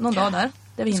in då. Någon dag där.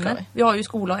 Där vi hinner. Vi har ju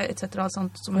skola etc. Allt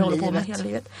sånt som vi håller på med hela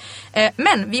livet.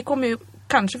 Men vi kommer ju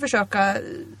kanske försöka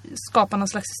skapa någon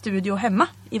slags studio hemma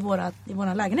i våra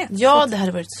lägenhet. Ja, det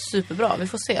hade varit superbra. Vi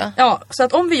får se. Ja, så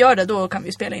att om vi gör det då kan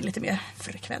vi spela in lite mer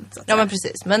frekvent. Ja, men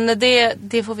precis. Men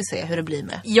det får vi se hur det blir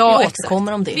med. Ja, vi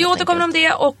återkommer om det. Vi återkommer om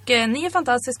det och ni är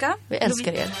fantastiska. Vi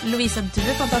älskar er. Lovisa, du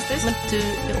är fantastisk. Men du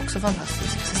är också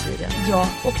fantastisk, Cecilia. Ja,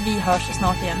 och vi hörs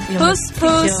snart igen. Ja, puss,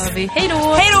 puss. Gör vi. Hej då.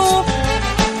 Hej då.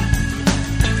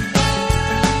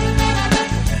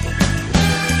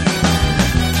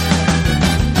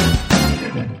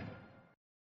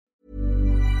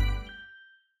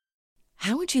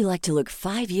 How would you like to look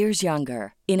 5 years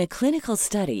younger? In a clinical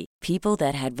study, people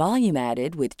that had volume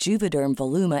added with Juvederm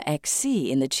Voluma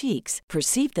XC in the cheeks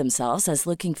perceived themselves as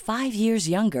looking 5 years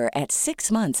younger at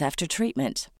 6 months after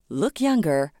treatment. Look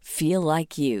younger, feel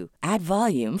like you. Add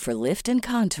volume for lift and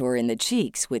contour in the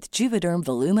cheeks with Juvederm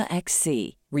Voluma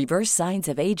XC. Reverse signs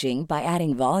of aging by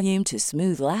adding volume to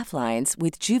smooth laugh lines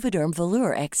with Juvederm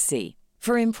Volure XC.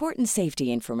 For important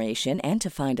safety information and to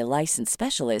find a licensed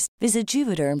specialist, visit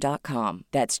Juvederm.com.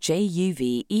 That's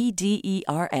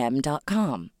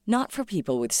JUVEDERM.com. Not for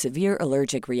people with severe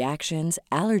allergic reactions,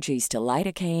 allergies to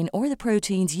lidocaine, or the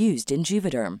proteins used in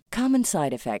Juvederm. Common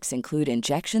side effects include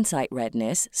injection site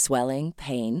redness, swelling,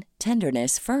 pain,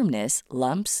 tenderness, firmness,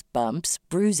 lumps, bumps,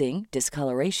 bruising,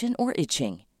 discoloration, or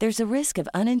itching. There's a risk of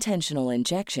unintentional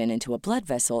injection into a blood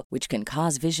vessel, which can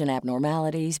cause vision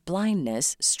abnormalities,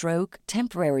 blindness, stroke,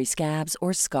 temporary scabs,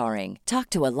 or scarring. Talk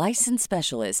to a licensed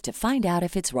specialist to find out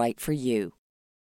if it's right for you.